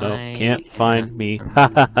 no, no, I- can't find me. Ha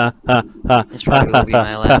ha ha ha ha. This probably will be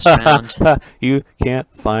my last round. You can't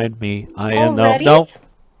find me. I am no, Already? no.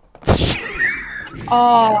 Yeah,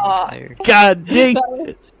 Aw. I'm tired. God dang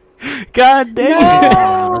it. God dang it.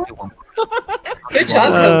 No. Good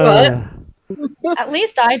job, Uh, Kumquat. At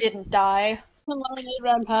least I didn't die. The lemonade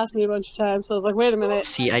ran past me a bunch of times, so I was like, wait a minute.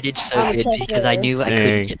 See, I did so I'm a good test because I player. knew I Dang.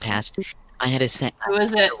 couldn't get past. I had a Who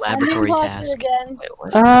is it? laboratory I'm an imposter task. again. Wait,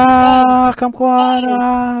 what? Ah, Kumquat.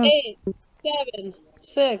 Ah. 8, 7,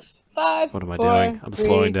 6, 5, What am I 4, doing? I'm 3,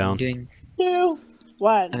 slowing I'm down. doing. 2,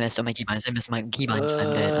 1. I messed up my keybinds. I missed my keybinds.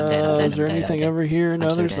 I'm dead. I'm dead. I'm dead. Is there I'm dead, anything I'm dead. over here? No,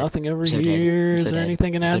 so there's dead. nothing over So dead. here. So Is there dead.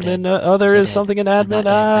 anything in So admin? dead. No, oh, there So is dead. something in I'm not admin.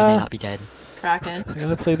 dead. I may Ah. not be dead. Kraken. I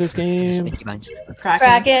gotta play this I missed my game. keybinds. Kraken.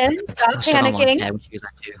 Kraken, stop I'm still not panicking. dead when she was on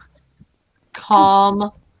two.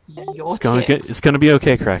 Calm your It's gonna tits. it's gonna be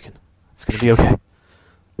okay, Kraken. It's gonna be okay.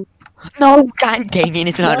 No, god dang it,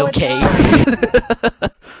 it's not No, it's okay.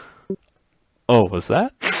 Oh, was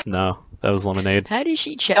that? No, that was lemonade. How did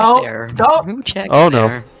she check No, there? no. Who checked Oh, no.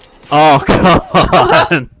 there? Oh, come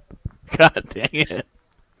on! God dang it.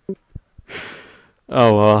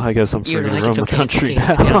 Oh well, I guess I'm free You to were like, roam it's the okay, country it's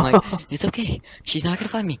okay. now. I'm like, it's okay. She's not gonna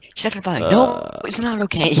find me. She's not gonna find me. No, it's not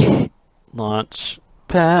okay. Launch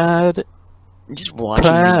pad. Just watching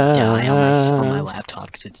me die on my Past. laptop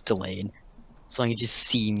because it's delayed. So I can just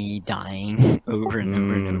see me dying over and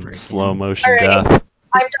over and over again. Slow motion Alright. death.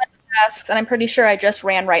 I've done tasks, and I'm pretty sure I just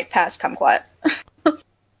ran right past Kumquat.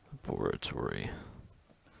 Laboratory.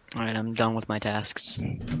 Alright, I'm done with my tasks.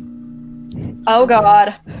 Oh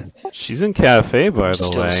god. She's in cafe, by the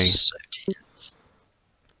Still way. so tense.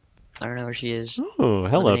 I don't know where she is. Oh,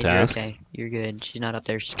 hello, Lemonade, you're task. okay. You're good. She's not up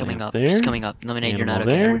there. She's coming That up. there. She's coming up. Lemonade, you're not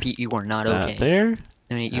Animal okay. I there. repeat, you are not That okay. there.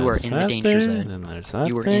 Lemonade, you are That's in the that danger there. zone. Then there's that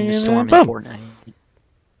You are thing, in the and storm then in boom. Fortnite.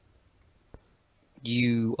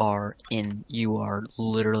 You are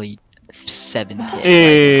literally 7 ticks.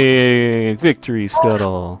 Hey, victory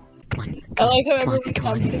scuttle. Come on, I come like how on, come on, everyone's come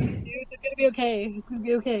on. confident. Dude, it's gonna be okay. It's gonna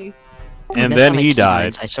be okay. And That's then not my he keybinds.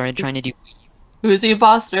 died. I started trying to do Who's the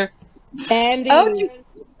imposter? Andy. Oh, you-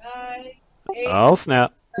 Oh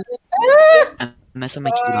snap! I'm messing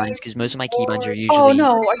with my keybinds because most of my keybinds are usually. Oh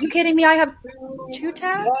no, are you kidding me? I have 2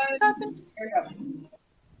 tabs open?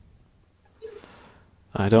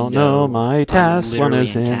 I don't No, know my I'm task one literally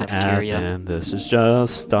is in in cafeteria. admin. This is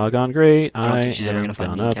just doggone great. I don't I think she's ever am gonna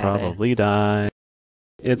find me gonna in cafe. probably die.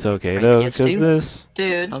 It's okay Right, though, yes, because dude? this,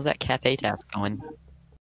 Dude. How's that cafe task going?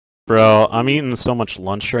 bro, I'm eating so much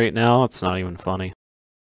lunch right now. It's not even funny.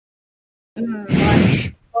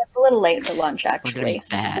 Lunch. Well, it's a little late for lunch, We're gonna be actually.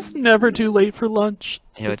 fat. It's never too late for lunch.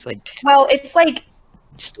 You know, it's like 10, Well, it's like,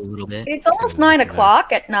 just a little bit. it's almost Okay, 9 okay.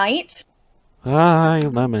 o'clock at night. Hi,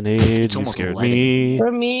 lemonade. It's You almost scared 11. me.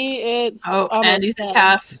 For me, it's Oh, almost Andy's in 10.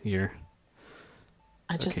 calf. Here.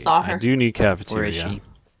 I just Okay, saw her. I do need Where is cafeteria, she?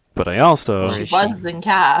 but I also Where She is she? was in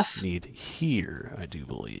calf. need here. I do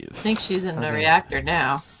believe. I think she's in the Okay. reactor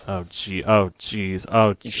now. Oh gee. Oh jeez.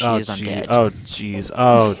 Oh If she oh is, I'm gee. dead. Oh jeez.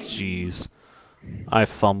 Oh jeez. I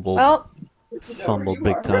fumbled. Well, Fumbled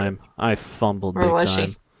big time. I fumbled Where big was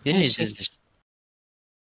time. she? Good Is news she- is just.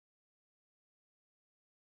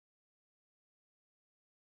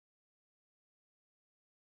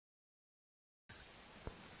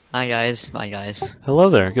 Hi guys. Bye guys. Hello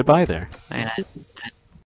there. Goodbye there. Man,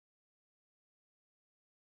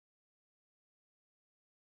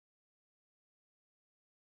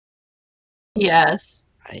 Yes.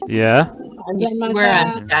 Yeah. I've You done see my where I'm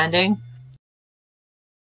task. standing?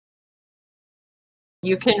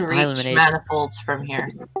 You can reach Lemonade. manifolds from here.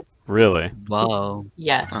 Really? Whoa.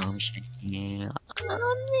 Yes. Shit. Yeah. I'm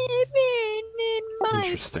living in my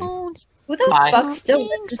Interesting. phones. who the Bye. fuck still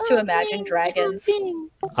listens to Imagine Dragons?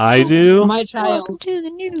 I do. My child. Welcome to the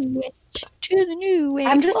new age. To the new age.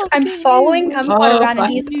 I'm Welcome to the following new him age. around and fuck.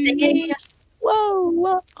 he's singing. Whoa,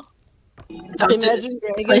 whoa. Don't do Imagine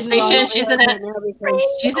Dragons is on PlayStation, my she's head in right it. now because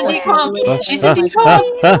She's in all decom. the She's lyrics in are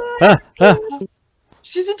decom.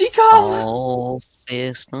 She's a decom. All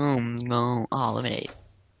systems go. Oh, eliminate.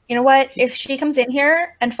 You know what? If she comes in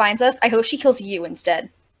here and finds us, I hope she kills you instead.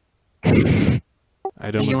 I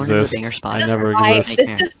don't You wanna do a exist. banger spot? I This never I, exist.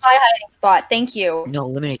 this is my hiding spot. Thank you. No,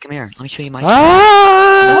 eliminate. Come here. Let me show you my spot.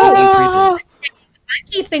 Ah! I'm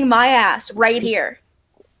keeping my ass right here.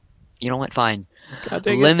 You know what? Fine. God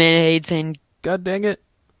dang it. Lemonades and God dang it.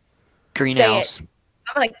 greenhouse.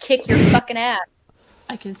 I'm gonna kick your fucking ass.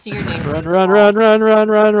 I can see your name. Run, run, run, run, run,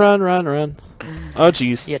 run, run, run, run. Oh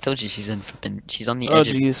jeez. Yeah, I told you she's in. Flippin', she's on the Oh edge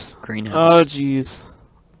of jeez. greenhouse. Oh jeez.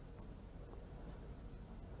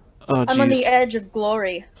 Oh I'm on the jeez. edge of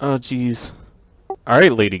glory. Oh jeez. All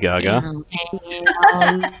right, Lady Gaga. And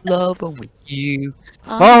I'm love with you.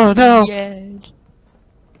 Oh, no. Edge.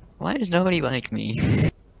 Why does nobody like me?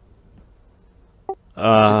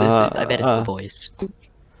 I bet it's the voice.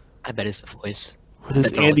 I bet it's the voice. What is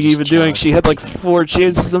That's all Andy just even doing? jealous She had like that they can't 4 see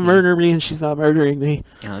chances to me. murder me, and she's not murdering me.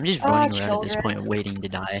 You know, I'm just Ah, running around at this children. point, waiting to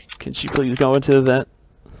die. Can she please go into that?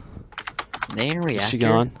 They in a reactor. Is she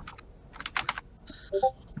gone? Is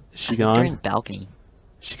I she think they're in gone? balcony.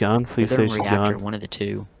 Is she gone? Please They're say in she's reactor. gone. One of the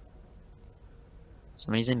two.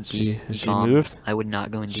 Somebody's in D. Has she decom. moved? I would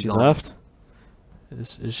not go in She decom left?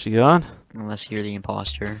 Is she gone? unless you're the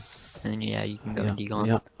imposter. And then yeah, you can go in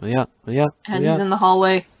decom. Yeah. Andy's in the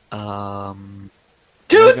hallway.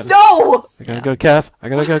 Dude, Dude, no! I gotta go I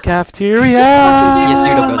gotta go cafeteria! Yes,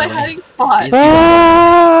 dude, I'll go my that way. hiding spot. Yes,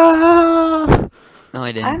 Ah! No,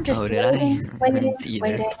 I didn't. I'm just oh, did waiting, I? I waiting, didn't either.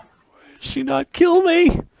 waiting. She not kill me?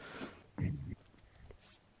 Oh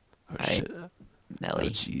Alright. shit. Oh Melly.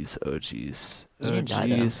 jeez, oh jeez. You Oh didn't die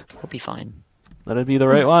though. jeez. He'll be fine. Let it be the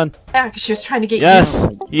right one. Yeah, because she was trying to get Yes!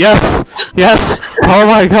 Yes! Yes! Oh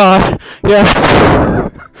my god!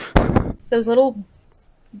 Yes! Those little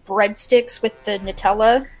breadsticks with the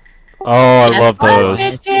Nutella. Oh, I Yes, love I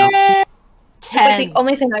those. did it. It's like 10, the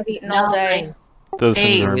only thing I've eaten all day. 9, Those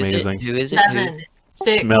things Hey, are Who is it? amazing. Who is it? Who is 7, it?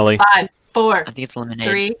 6, Melly. 5, 4, I think it's lemonade.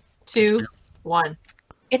 3, 2, 1.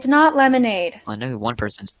 It's not lemonade. I know one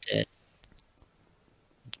person's dead.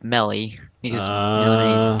 It's Melly because Uh,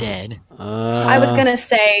 lemonade's dead. I was gonna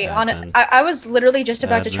say on it. admin. I was literally just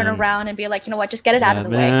about to turn Admin. around and be like, you know what? Just get it out of the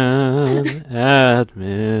way.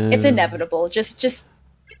 Admin. It's inevitable. Just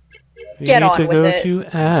We Get need on to with go it. to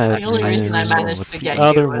admin. The only reason I managed What's to the get you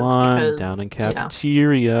other was one? because, Down in you know.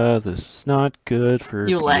 cafeteria. This is not good for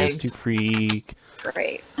You PS2 lagged. Freak.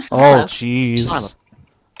 great. Oh, Son jeez.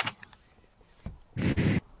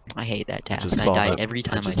 I hate that I task. just I saw die that. every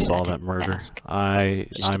time I just do saw that that murder. task. I'm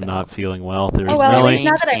Just not about. feeling well. There's Oh well, at Melly. least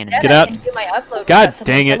now that I Get said out. I can do my upload. God without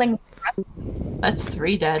dang it. someone That's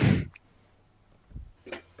 3 dead.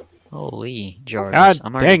 Holy Jarvis. God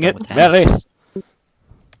I'm already dang done it, with Melly. tasks.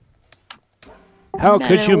 How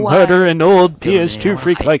could you murder an old Doing PS2 it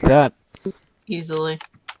freak right. like that? Easily.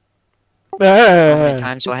 How many Ah,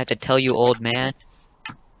 times do I have to tell you, old man?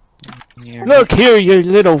 look here, you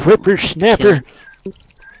little whippersnapper.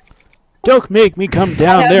 Don't make me come I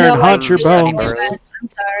down have there no and haunt your idea what bones. you meant. I'm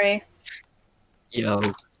sorry. Yo,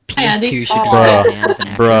 Andy. PS2 should be Bruh. banned as an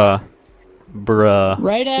actor. Bruh.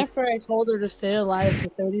 Right after I told her to stay alive for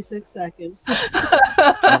 36 seconds.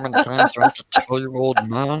 How many times do I have to tell you, old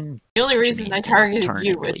man? The only reason I targeted Turn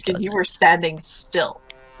you it was really because good. you were standing still.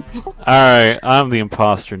 Alright, I'm the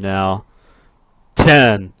imposter now.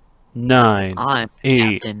 10, 9, I'm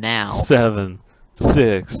 8, captain now. 7,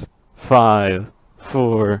 6, 5,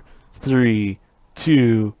 4, 3,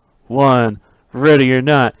 2, 1. Ready or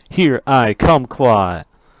not, here I come, Quad.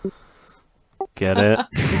 Get it?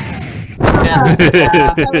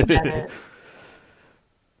 Yeah, I get it.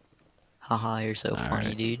 Haha, you're so funny,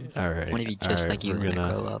 Alright. dude. Alright. I want to be just like you when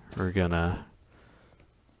I grow up. We're gonna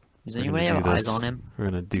Does we're anybody gonna have do eyes this. on him? We're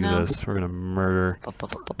gonna do No. this. We're gonna murder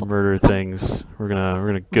things. We're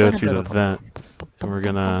gonna go through the vent and we're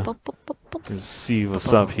gonna see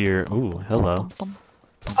what's up here. Ooh, hello.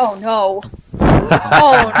 Oh no.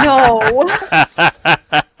 Oh no.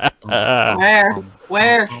 Where?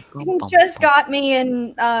 Where? You just got me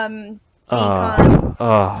in Oh, decon.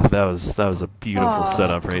 oh, that was a beautiful Aw.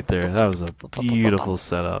 setup right there. That was a beautiful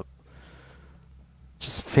setup.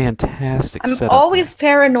 Just fantastic I'm setup. always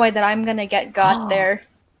paranoid that I'm gonna get got there.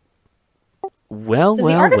 Well, Does the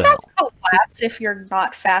well, well. artifact collapse if you're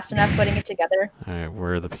not fast enough putting it together? All right,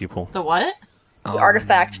 where are the people? The what? The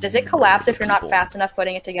artifact, does it collapse if you're not People. fast enough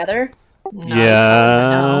putting it together? No,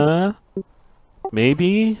 no. Yeah,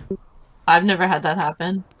 maybe. I've never had that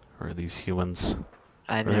happen. Or are these humans?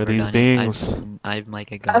 I've Where are never these done beings? it. I'm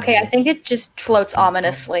like a guy. Okay, I think it just floats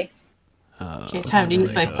ominously. Okay, time to where use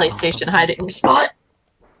did my they go? PlayStation hiding spot.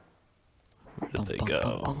 Where did they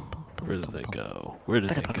go? Where did they go? Where did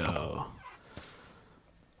they go?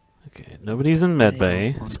 Okay, nobody's in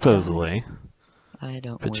medbay, supposedly. I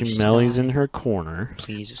don't Bet wish you to Melly's die. in her corner.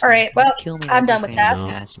 Please. just Alright, don't well, kill me I'm like done a with tasks.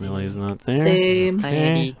 No, fantastic. Melly's not there. Same. Hi, Okay.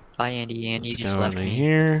 Andy. Bye, Andy. Andy Let's just go left in me.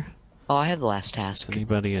 here. Oh, I have the last Is task.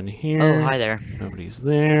 anybody in here? Oh, hi there. Nobody's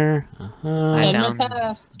there. Uh-huh. I Done my found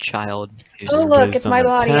task. child. who's- Oh, look, Everybody's it's done my their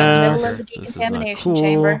body in the middle of task. the This is not decontamination cool.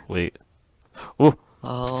 chamber. Wait.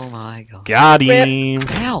 Oh my god. Got Rip. him.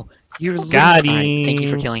 Ow! You're Got Alright, thank you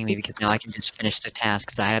for him. killing me because now I can just finish the task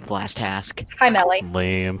because I have the last task. Hi, Melly.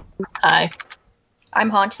 Lame. Hi. I'm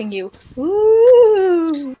haunting you.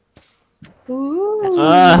 Ooh. Ooh. That's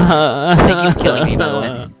Thank you for killing me, by the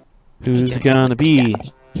way. Who's gonna be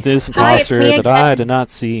this Hi, it's imposter me that I again. did not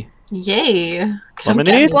see? Yay. Come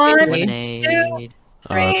Lemonade? get me, One. baby. Lemonade.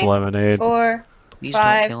 Oh, it's Three, lemonade. 4, Please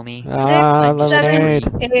 5, don't kill me. Ah, 6, 7,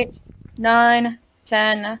 lemonade. 8, 9,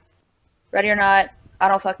 10. Ready or not, I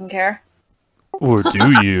don't fucking care. Or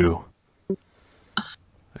do you?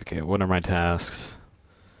 Okay, what are my tasks?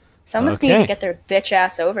 Someone's need Okay. to get their bitch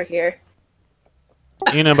ass over here.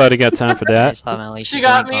 Ain't nobody got time for I that. saw Melly. She She's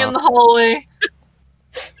got going me in off. the hallway.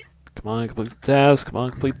 Come on, complete the task. Come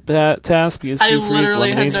on, complete that task. PS2 I free. literally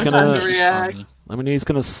had Lemonade's no gonna time to She's react. funny. Lemonade's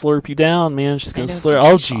gonna slurp you down, man. She's I gonna don't slurp.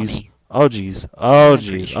 think Oh she's jeez. funny. Oh jeez. Oh I'm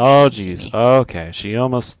pretty jeez. sure Oh she wants to jeez. be. Okay, she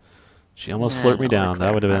almost Yeah, slurped me no, down. we're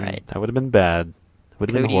That would have been alright. that would have been bad. Would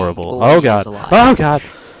have been Cody horrible. Boy Oh is god. alive. Oh god.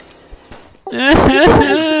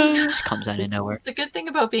 Just comes out of nowhere. The good thing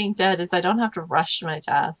about being dead is I don't have to rush my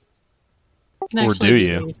tasks. I can Or actually do do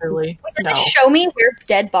you? these early. Wait, does No. it show me where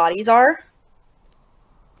dead bodies are?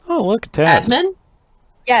 Oh look, task. Admin?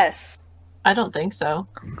 Yes. I don't think so.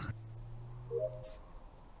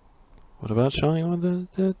 What about showing all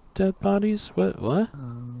the dead bodies? What?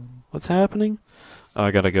 What's happening? Oh,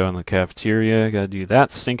 I gotta go in the cafeteria. I gotta do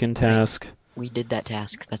that stinking task. We did that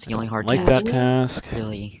task. That's the only hard Like task. that task.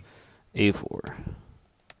 Really. A4.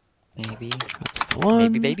 Maybe. That's the one.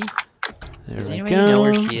 Maybe, baby. There Does we anybody know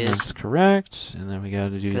where go. she is? That's correct. And then we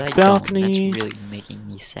gotta do Because the I don't. balcony. That's really making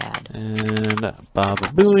me sad. And Baba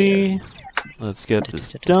Booey. Let's get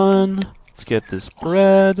this done. Let's get this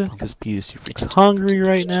bread. Because PS2 Freak's hungry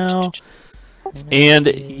right now. And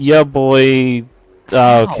yeah, boy.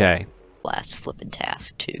 Okay. Last flippin'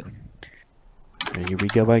 task, too. Here we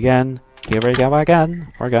go again. Here we go again.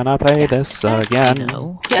 We're gonna play this again.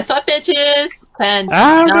 No. Guess what, bitches? 10,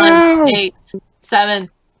 Oh, 9, no. 8, 7,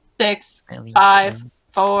 6, Really. 5,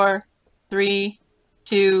 4, 3,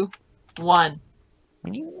 2, 1.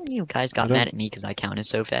 When you guys I got don't- mad at me because I counted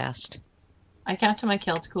so fast. I count to my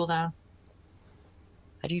kill to cool down.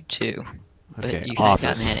 I do too. But Okay, you guys got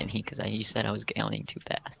office. mad at me because you said I was counting too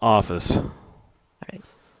fast. Office.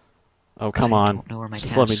 Oh, come I on. don't know where my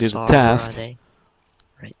Just let me do tasks the are. task. Where are they?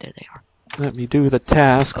 Right there they are. Let me do the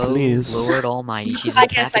task, Oh, please. Lord Almighty, she's I in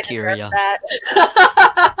guess I deserve cafeteria.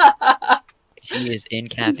 that. She is in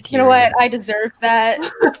cafeteria. You know what? I deserve that.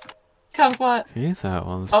 Kumquat. Okay, that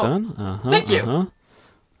one's Oh, done. thank you.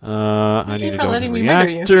 I Thank need you to for go to letting the me murder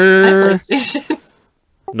you. My reactor. PlayStation.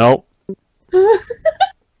 Nope.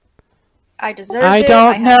 I deserve I it.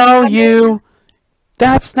 don't have know it. you.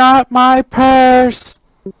 That's not my purse.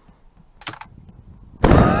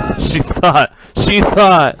 She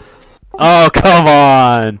thought. Oh, come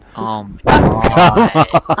on. Oh my god.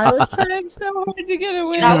 I was trying so hard to get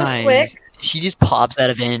away. That was Guys, quick. She just pops out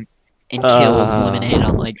of vent and kills Lemonade.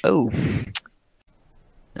 I'm like, oh.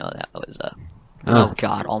 No, that was oh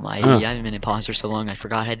god almighty. I haven't been an imposter so long I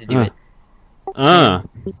forgot how to do it.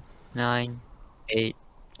 9, 8,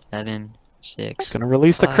 7, 6. It's gonna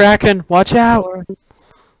release the 5, Kraken. Watch out. 4,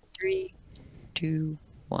 3, 2,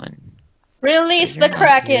 1. Release You're the not here,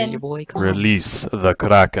 Kraken. your boy comes. Release the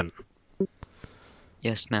Kraken.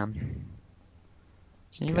 Yes, ma'am.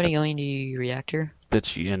 Is anybody going to reactor?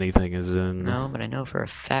 Bet you anything is in. No, but I know for a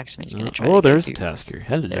fact somebody's gonna try. Oh, to there's a get you. task here.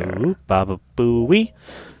 Hello, There. Baba Booey.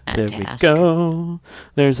 That There task. we go.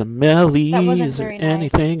 There's a Melly. That wasn't Is there very nice.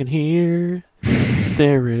 anything in here?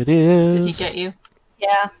 There it is. Did he get you?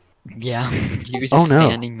 Yeah. Yeah, he was Oh, just no.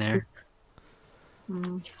 standing there.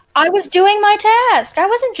 I was doing my task. I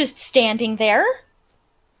wasn't just standing there.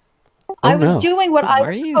 I was no. doing what I Were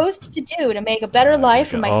was you? supposed to do to make a better life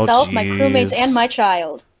for Oh, myself, my crewmates, jeez. and my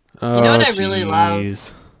child. Oh, You know what I really love?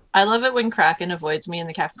 jeez. I love it when Kraken avoids me in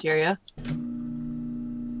the cafeteria.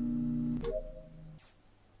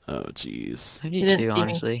 Oh, jeez. I He did didn't too, see me.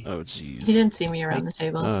 honestly. Oh, jeez. He didn't see me around the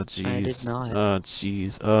tables. Oh, jeez. I did not. Oh,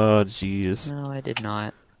 jeez. Oh, jeez. No, I did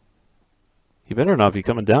not. You better not be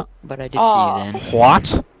coming down. But I did Aw. see you then.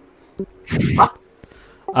 What?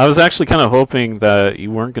 I was actually kind of hoping that you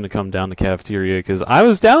weren't going to come down to cafeteria because I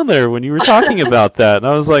was down there when you were talking about that, and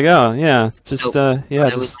I was like, oh yeah, just yeah, I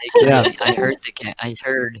just was yeah. like, I heard I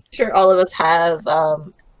heard. Sure, all of us have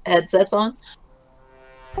headsets on.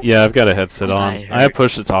 Yeah, I've got a headset on. I I have heard.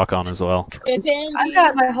 push to talk on as well. It's Andy. I've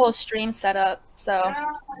got my whole stream set up, so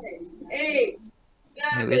 8,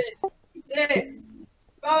 Who is? 6,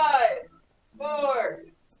 5, 4,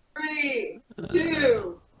 3,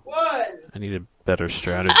 2, 1. I need a better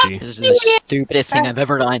strategy. This is the stupidest thing I've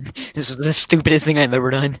ever done. This is the stupidest thing I've ever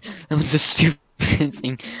done. That was the stupidest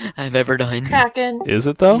thing I've ever done. Kraken. Is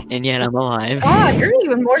it though? And yet I'm alive. God, you're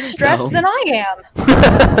even more stressed No. than I am.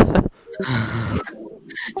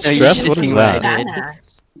 No, you Stress? should've What is seen that? I did.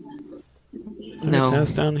 Badass. Is there a No.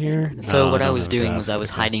 task down here? So No, what I I don't was have a doing was task. I was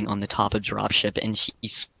hiding on the top of dropship, and she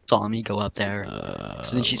saw me go up there.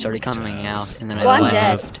 So then she started coming out, and then I Well, I'm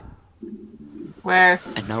dead. left. Where?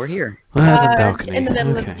 And now we're here. The balcony. In the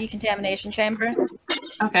middle of Okay. the decontamination chamber.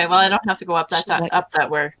 Okay, well I don't have to go up that So, like- up that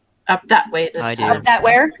where up that way this I do. time. Up that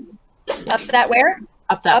where? Up that where?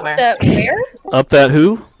 Up that Up where? the where? Up that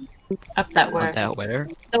who? Up that where? Up that where?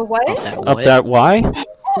 The what? Up that Up what? that why?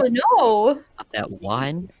 Oh no! Up that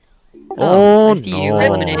one? Oh, I see you, no.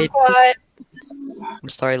 Lemonade. What? I'm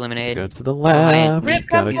sorry, Lemonade. Go to the lab. Rip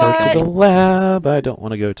Gotta go Kumquat. to the lab. I don't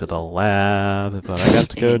want to go to the lab, but I got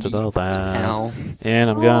to go to the lab. Ow. And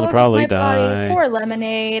I'm Oh, gonna look at probably my body. die. Poor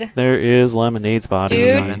Lemonade. There is Lemonade's body.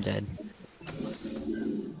 Dude. God, I'm dead.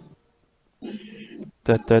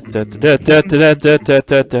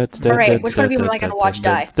 Alright, which one of you am I gonna watch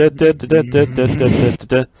die? Alright,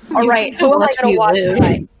 who am I gonna You watch live.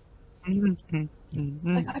 die? Oh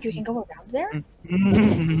my god, you can go around there?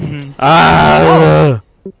 Ah!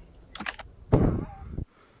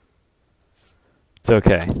 It's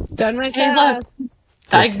okay. Done my Hey, task. look. It's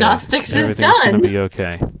okay. Diagnostics is Everything's gonna done. be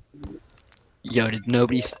okay. Yo, did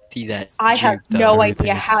nobody see that? I have juke, though? no idea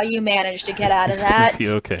everything's- how you managed to get out of It's gonna that. be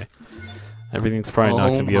okay. Everything's probably not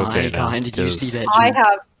Oh gonna be okay my now. God, did you see because that? I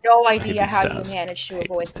have no hate idea this how task. you managed to I hate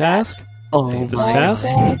avoid this that. task. Oh hate this my task.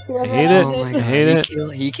 God. I hate it. Oh my I God. hate it.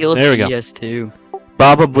 He killed There we go. PS2.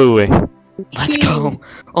 Baba Booey. Let's go.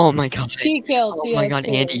 Oh my God. She killed Oh my God,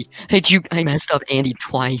 PS2. Andy. Hey, I messed up Andy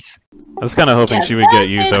twice. I was kind of hoping Yes, she would get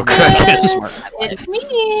you though, that's Kraken. it. Smart, my It's life.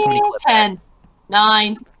 me. Somebody clip 10,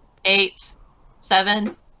 9, 8,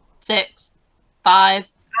 7, 6, 5,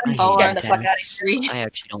 I hate Four. Getting the fuck Nintendo. out of here. 3, I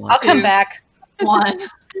actually don't I'll want come Two. back. 1.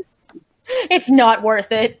 It's not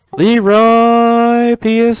worth it. Leroy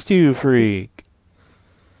PS2 freak.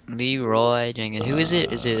 Leroy Jenkins. Who is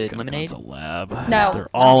it? Is it Gotta Lemonade? go to lab. No. They're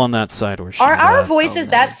all on that side where she's Are our at. voices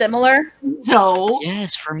Oh, that no. similar? No.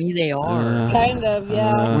 Yes, for me they are. Kind of,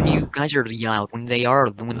 yeah. When you guys are loud, when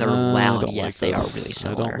they're I loud, don't yes, like they are this. really I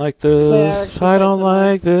similar. don't like this. They are I don't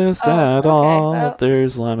like this Oh, at okay, all. well.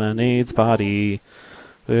 There's Lemonade's body.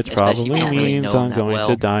 Which Especially if probably you don't really means know him I'm that going to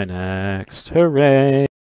well. die next. Hooray!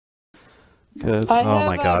 Because, I oh have,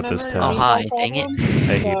 my god, this memory Oh, test. hi, recall dang it. problems,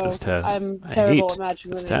 I hate so this test. I'm I terrible hate at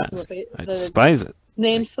matching this the names task. to the, I the despise it.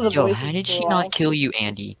 names to the Yo, voices. how did for she a not while. kill you,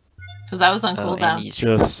 Andy? Because I was on Oh, cooldown. Andy's.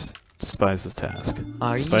 Just despise this task.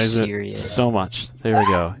 Are you Despise it serious? so much. There we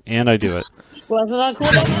go. And I do it. Was it on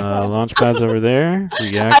cooldown? Launch pads over there.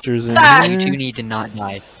 Reactors in You two here. need to not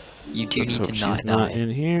die. You two Let's need hope to she's not not die. in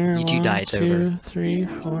here. You two die, 1, it's 2, over. 3,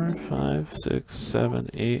 4, 5, 6, 7,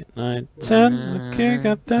 8, 9, 10. Okay,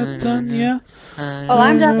 got that done. Yeah. Well,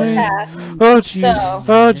 I'm done with tasks. Oh jeez. So-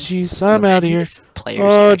 Oh jeez. I'm out of here. Players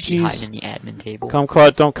Oh, actually jeez. hide in the admin table.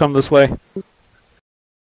 Kumquat, don't come this way.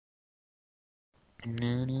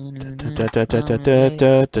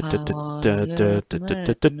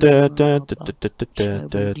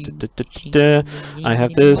 I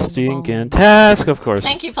have this stinking task, of course.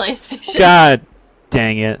 Thank you, PlayStation. God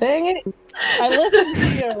dang it. Dang it! I listened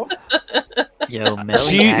to you. Yo, Melly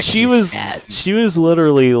She actually was sat. she was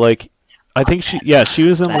literally like, I think she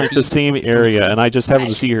was in like the same area, and I just happened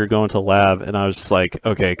to see her go into lab, and I was just like,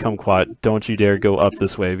 okay, Kumquat, don't you dare go up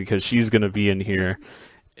this way because she's gonna be in here.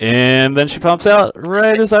 And then she pops out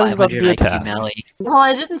right as I was about to do a 500 IQ task. Melly. Well,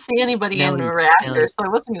 I didn't see anybody in the Melly, reactor, Melly. so I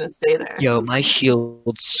wasn't going to stay there. Yo, my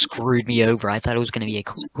shield screwed me over. I thought it was gonna be a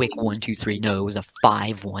quick 1, 2, 3. No, it was a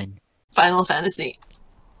 5-1. Final Fantasy.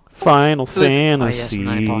 Final Who is-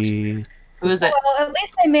 Fantasy. Who is it? Well, at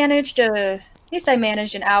least I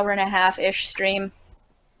managed an hour and a half ish stream.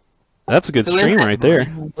 That's a good Who is stream it? right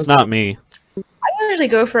there. It's not me. I usually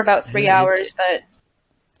go for about 3 hours, but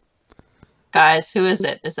Guys, who is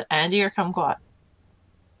it? Is it Andy or Kumquat?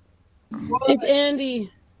 It's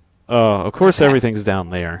Andy. Oh, of course Okay. everything's down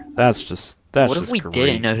there. That's just What if just we great.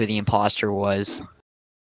 didn't know who the imposter was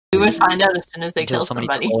We would find out as soon as they until killed somebody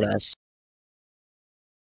somebody. told us?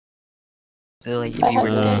 So, like, if you were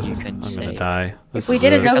dead, you couldn't I'm say. gonna die. This if we is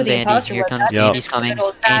didn't it. know who comes the Andy. imposter Here was, comes that'd be Andy's coming. good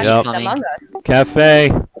old Andy's fashioned coming. Among Us.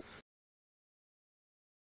 Cafe.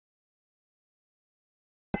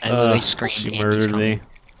 I literally screamed, She Andy's murdered coming. me.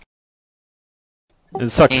 It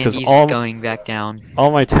sucks because Andy's all going back down.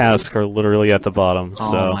 my tasks are literally at the bottom.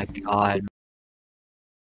 Oh So my god.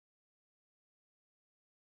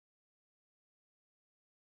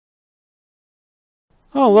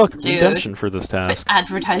 oh look, Dude. redemption for this Quit task.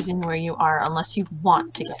 advertising where you are unless you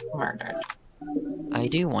want to get murdered. I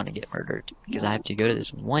do want to get murdered because I have to go to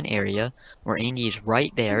this one area where Andy is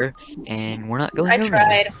right there, and we're not going I over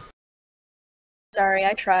tried. Sorry,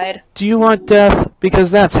 I tried. Do you want death?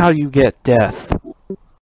 Because that's how you get death.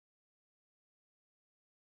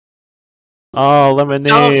 Oh, No,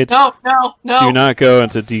 lemonade. no, no, no. Do not go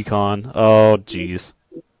into decon. Oh, jeez.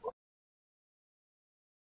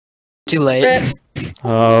 Too late. Rip.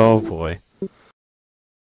 Oh boy.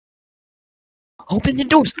 Open the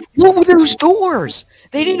doors. What were those doors?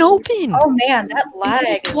 They didn't open. Oh man, that It lag did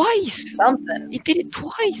it is twice. something. It did it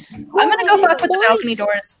twice. I'm gonna go fuck with the balcony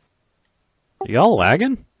doors. Y'all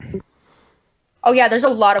lagging? Oh yeah, there's a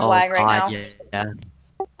lot of Oh, lag right now. God, yeah.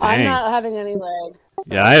 I'm Dang. not having any lag.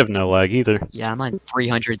 so- Yeah, I have no lag either. Yeah, I'm on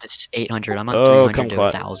 300 to 800. I'm on Oh, 300 to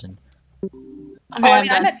kumquat. 1,000. Okay, Oh, I I'm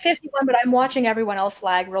mean, I'm done. at 51, but I'm watching everyone else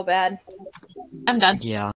lag real bad. I'm done.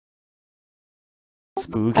 Yeah.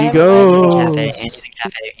 Spooky I have ghost. Cafe. Andy's in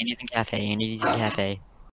cafe. Andy's in cafe. Andy's in cafe.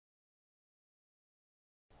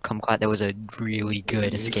 Kumquat, that was a really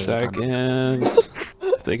good escape. Seconds.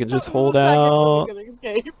 If they can just hold Second, out. we can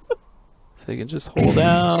escape. If they can just hold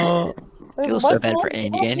out. I feel so What's bad for wrong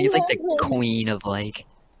Andy. with Andy's like the you? queen of like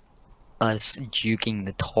us juking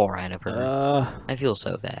the tar out of her. I feel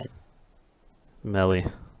so bad. Melly.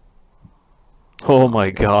 Oh my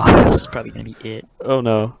god. This is probably gonna be it. Oh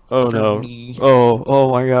no. Oh for no. Me. Oh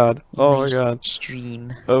my god. Oh my god.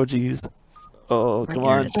 Stream Oh jeez. Oh, come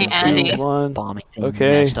on. internet's been Hey, Andy. 2, 1. bombing thing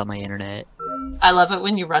Okay. messed up my internet. I love it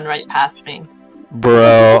when you run right past me.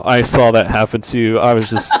 Bro, I saw that happen too. I was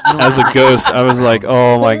just, as a ghost, I was like,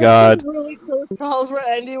 oh my god. Really close calls where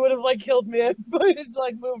Andy would have like killed me if I had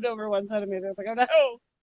like moved over 1 centimeter. I was like, oh no.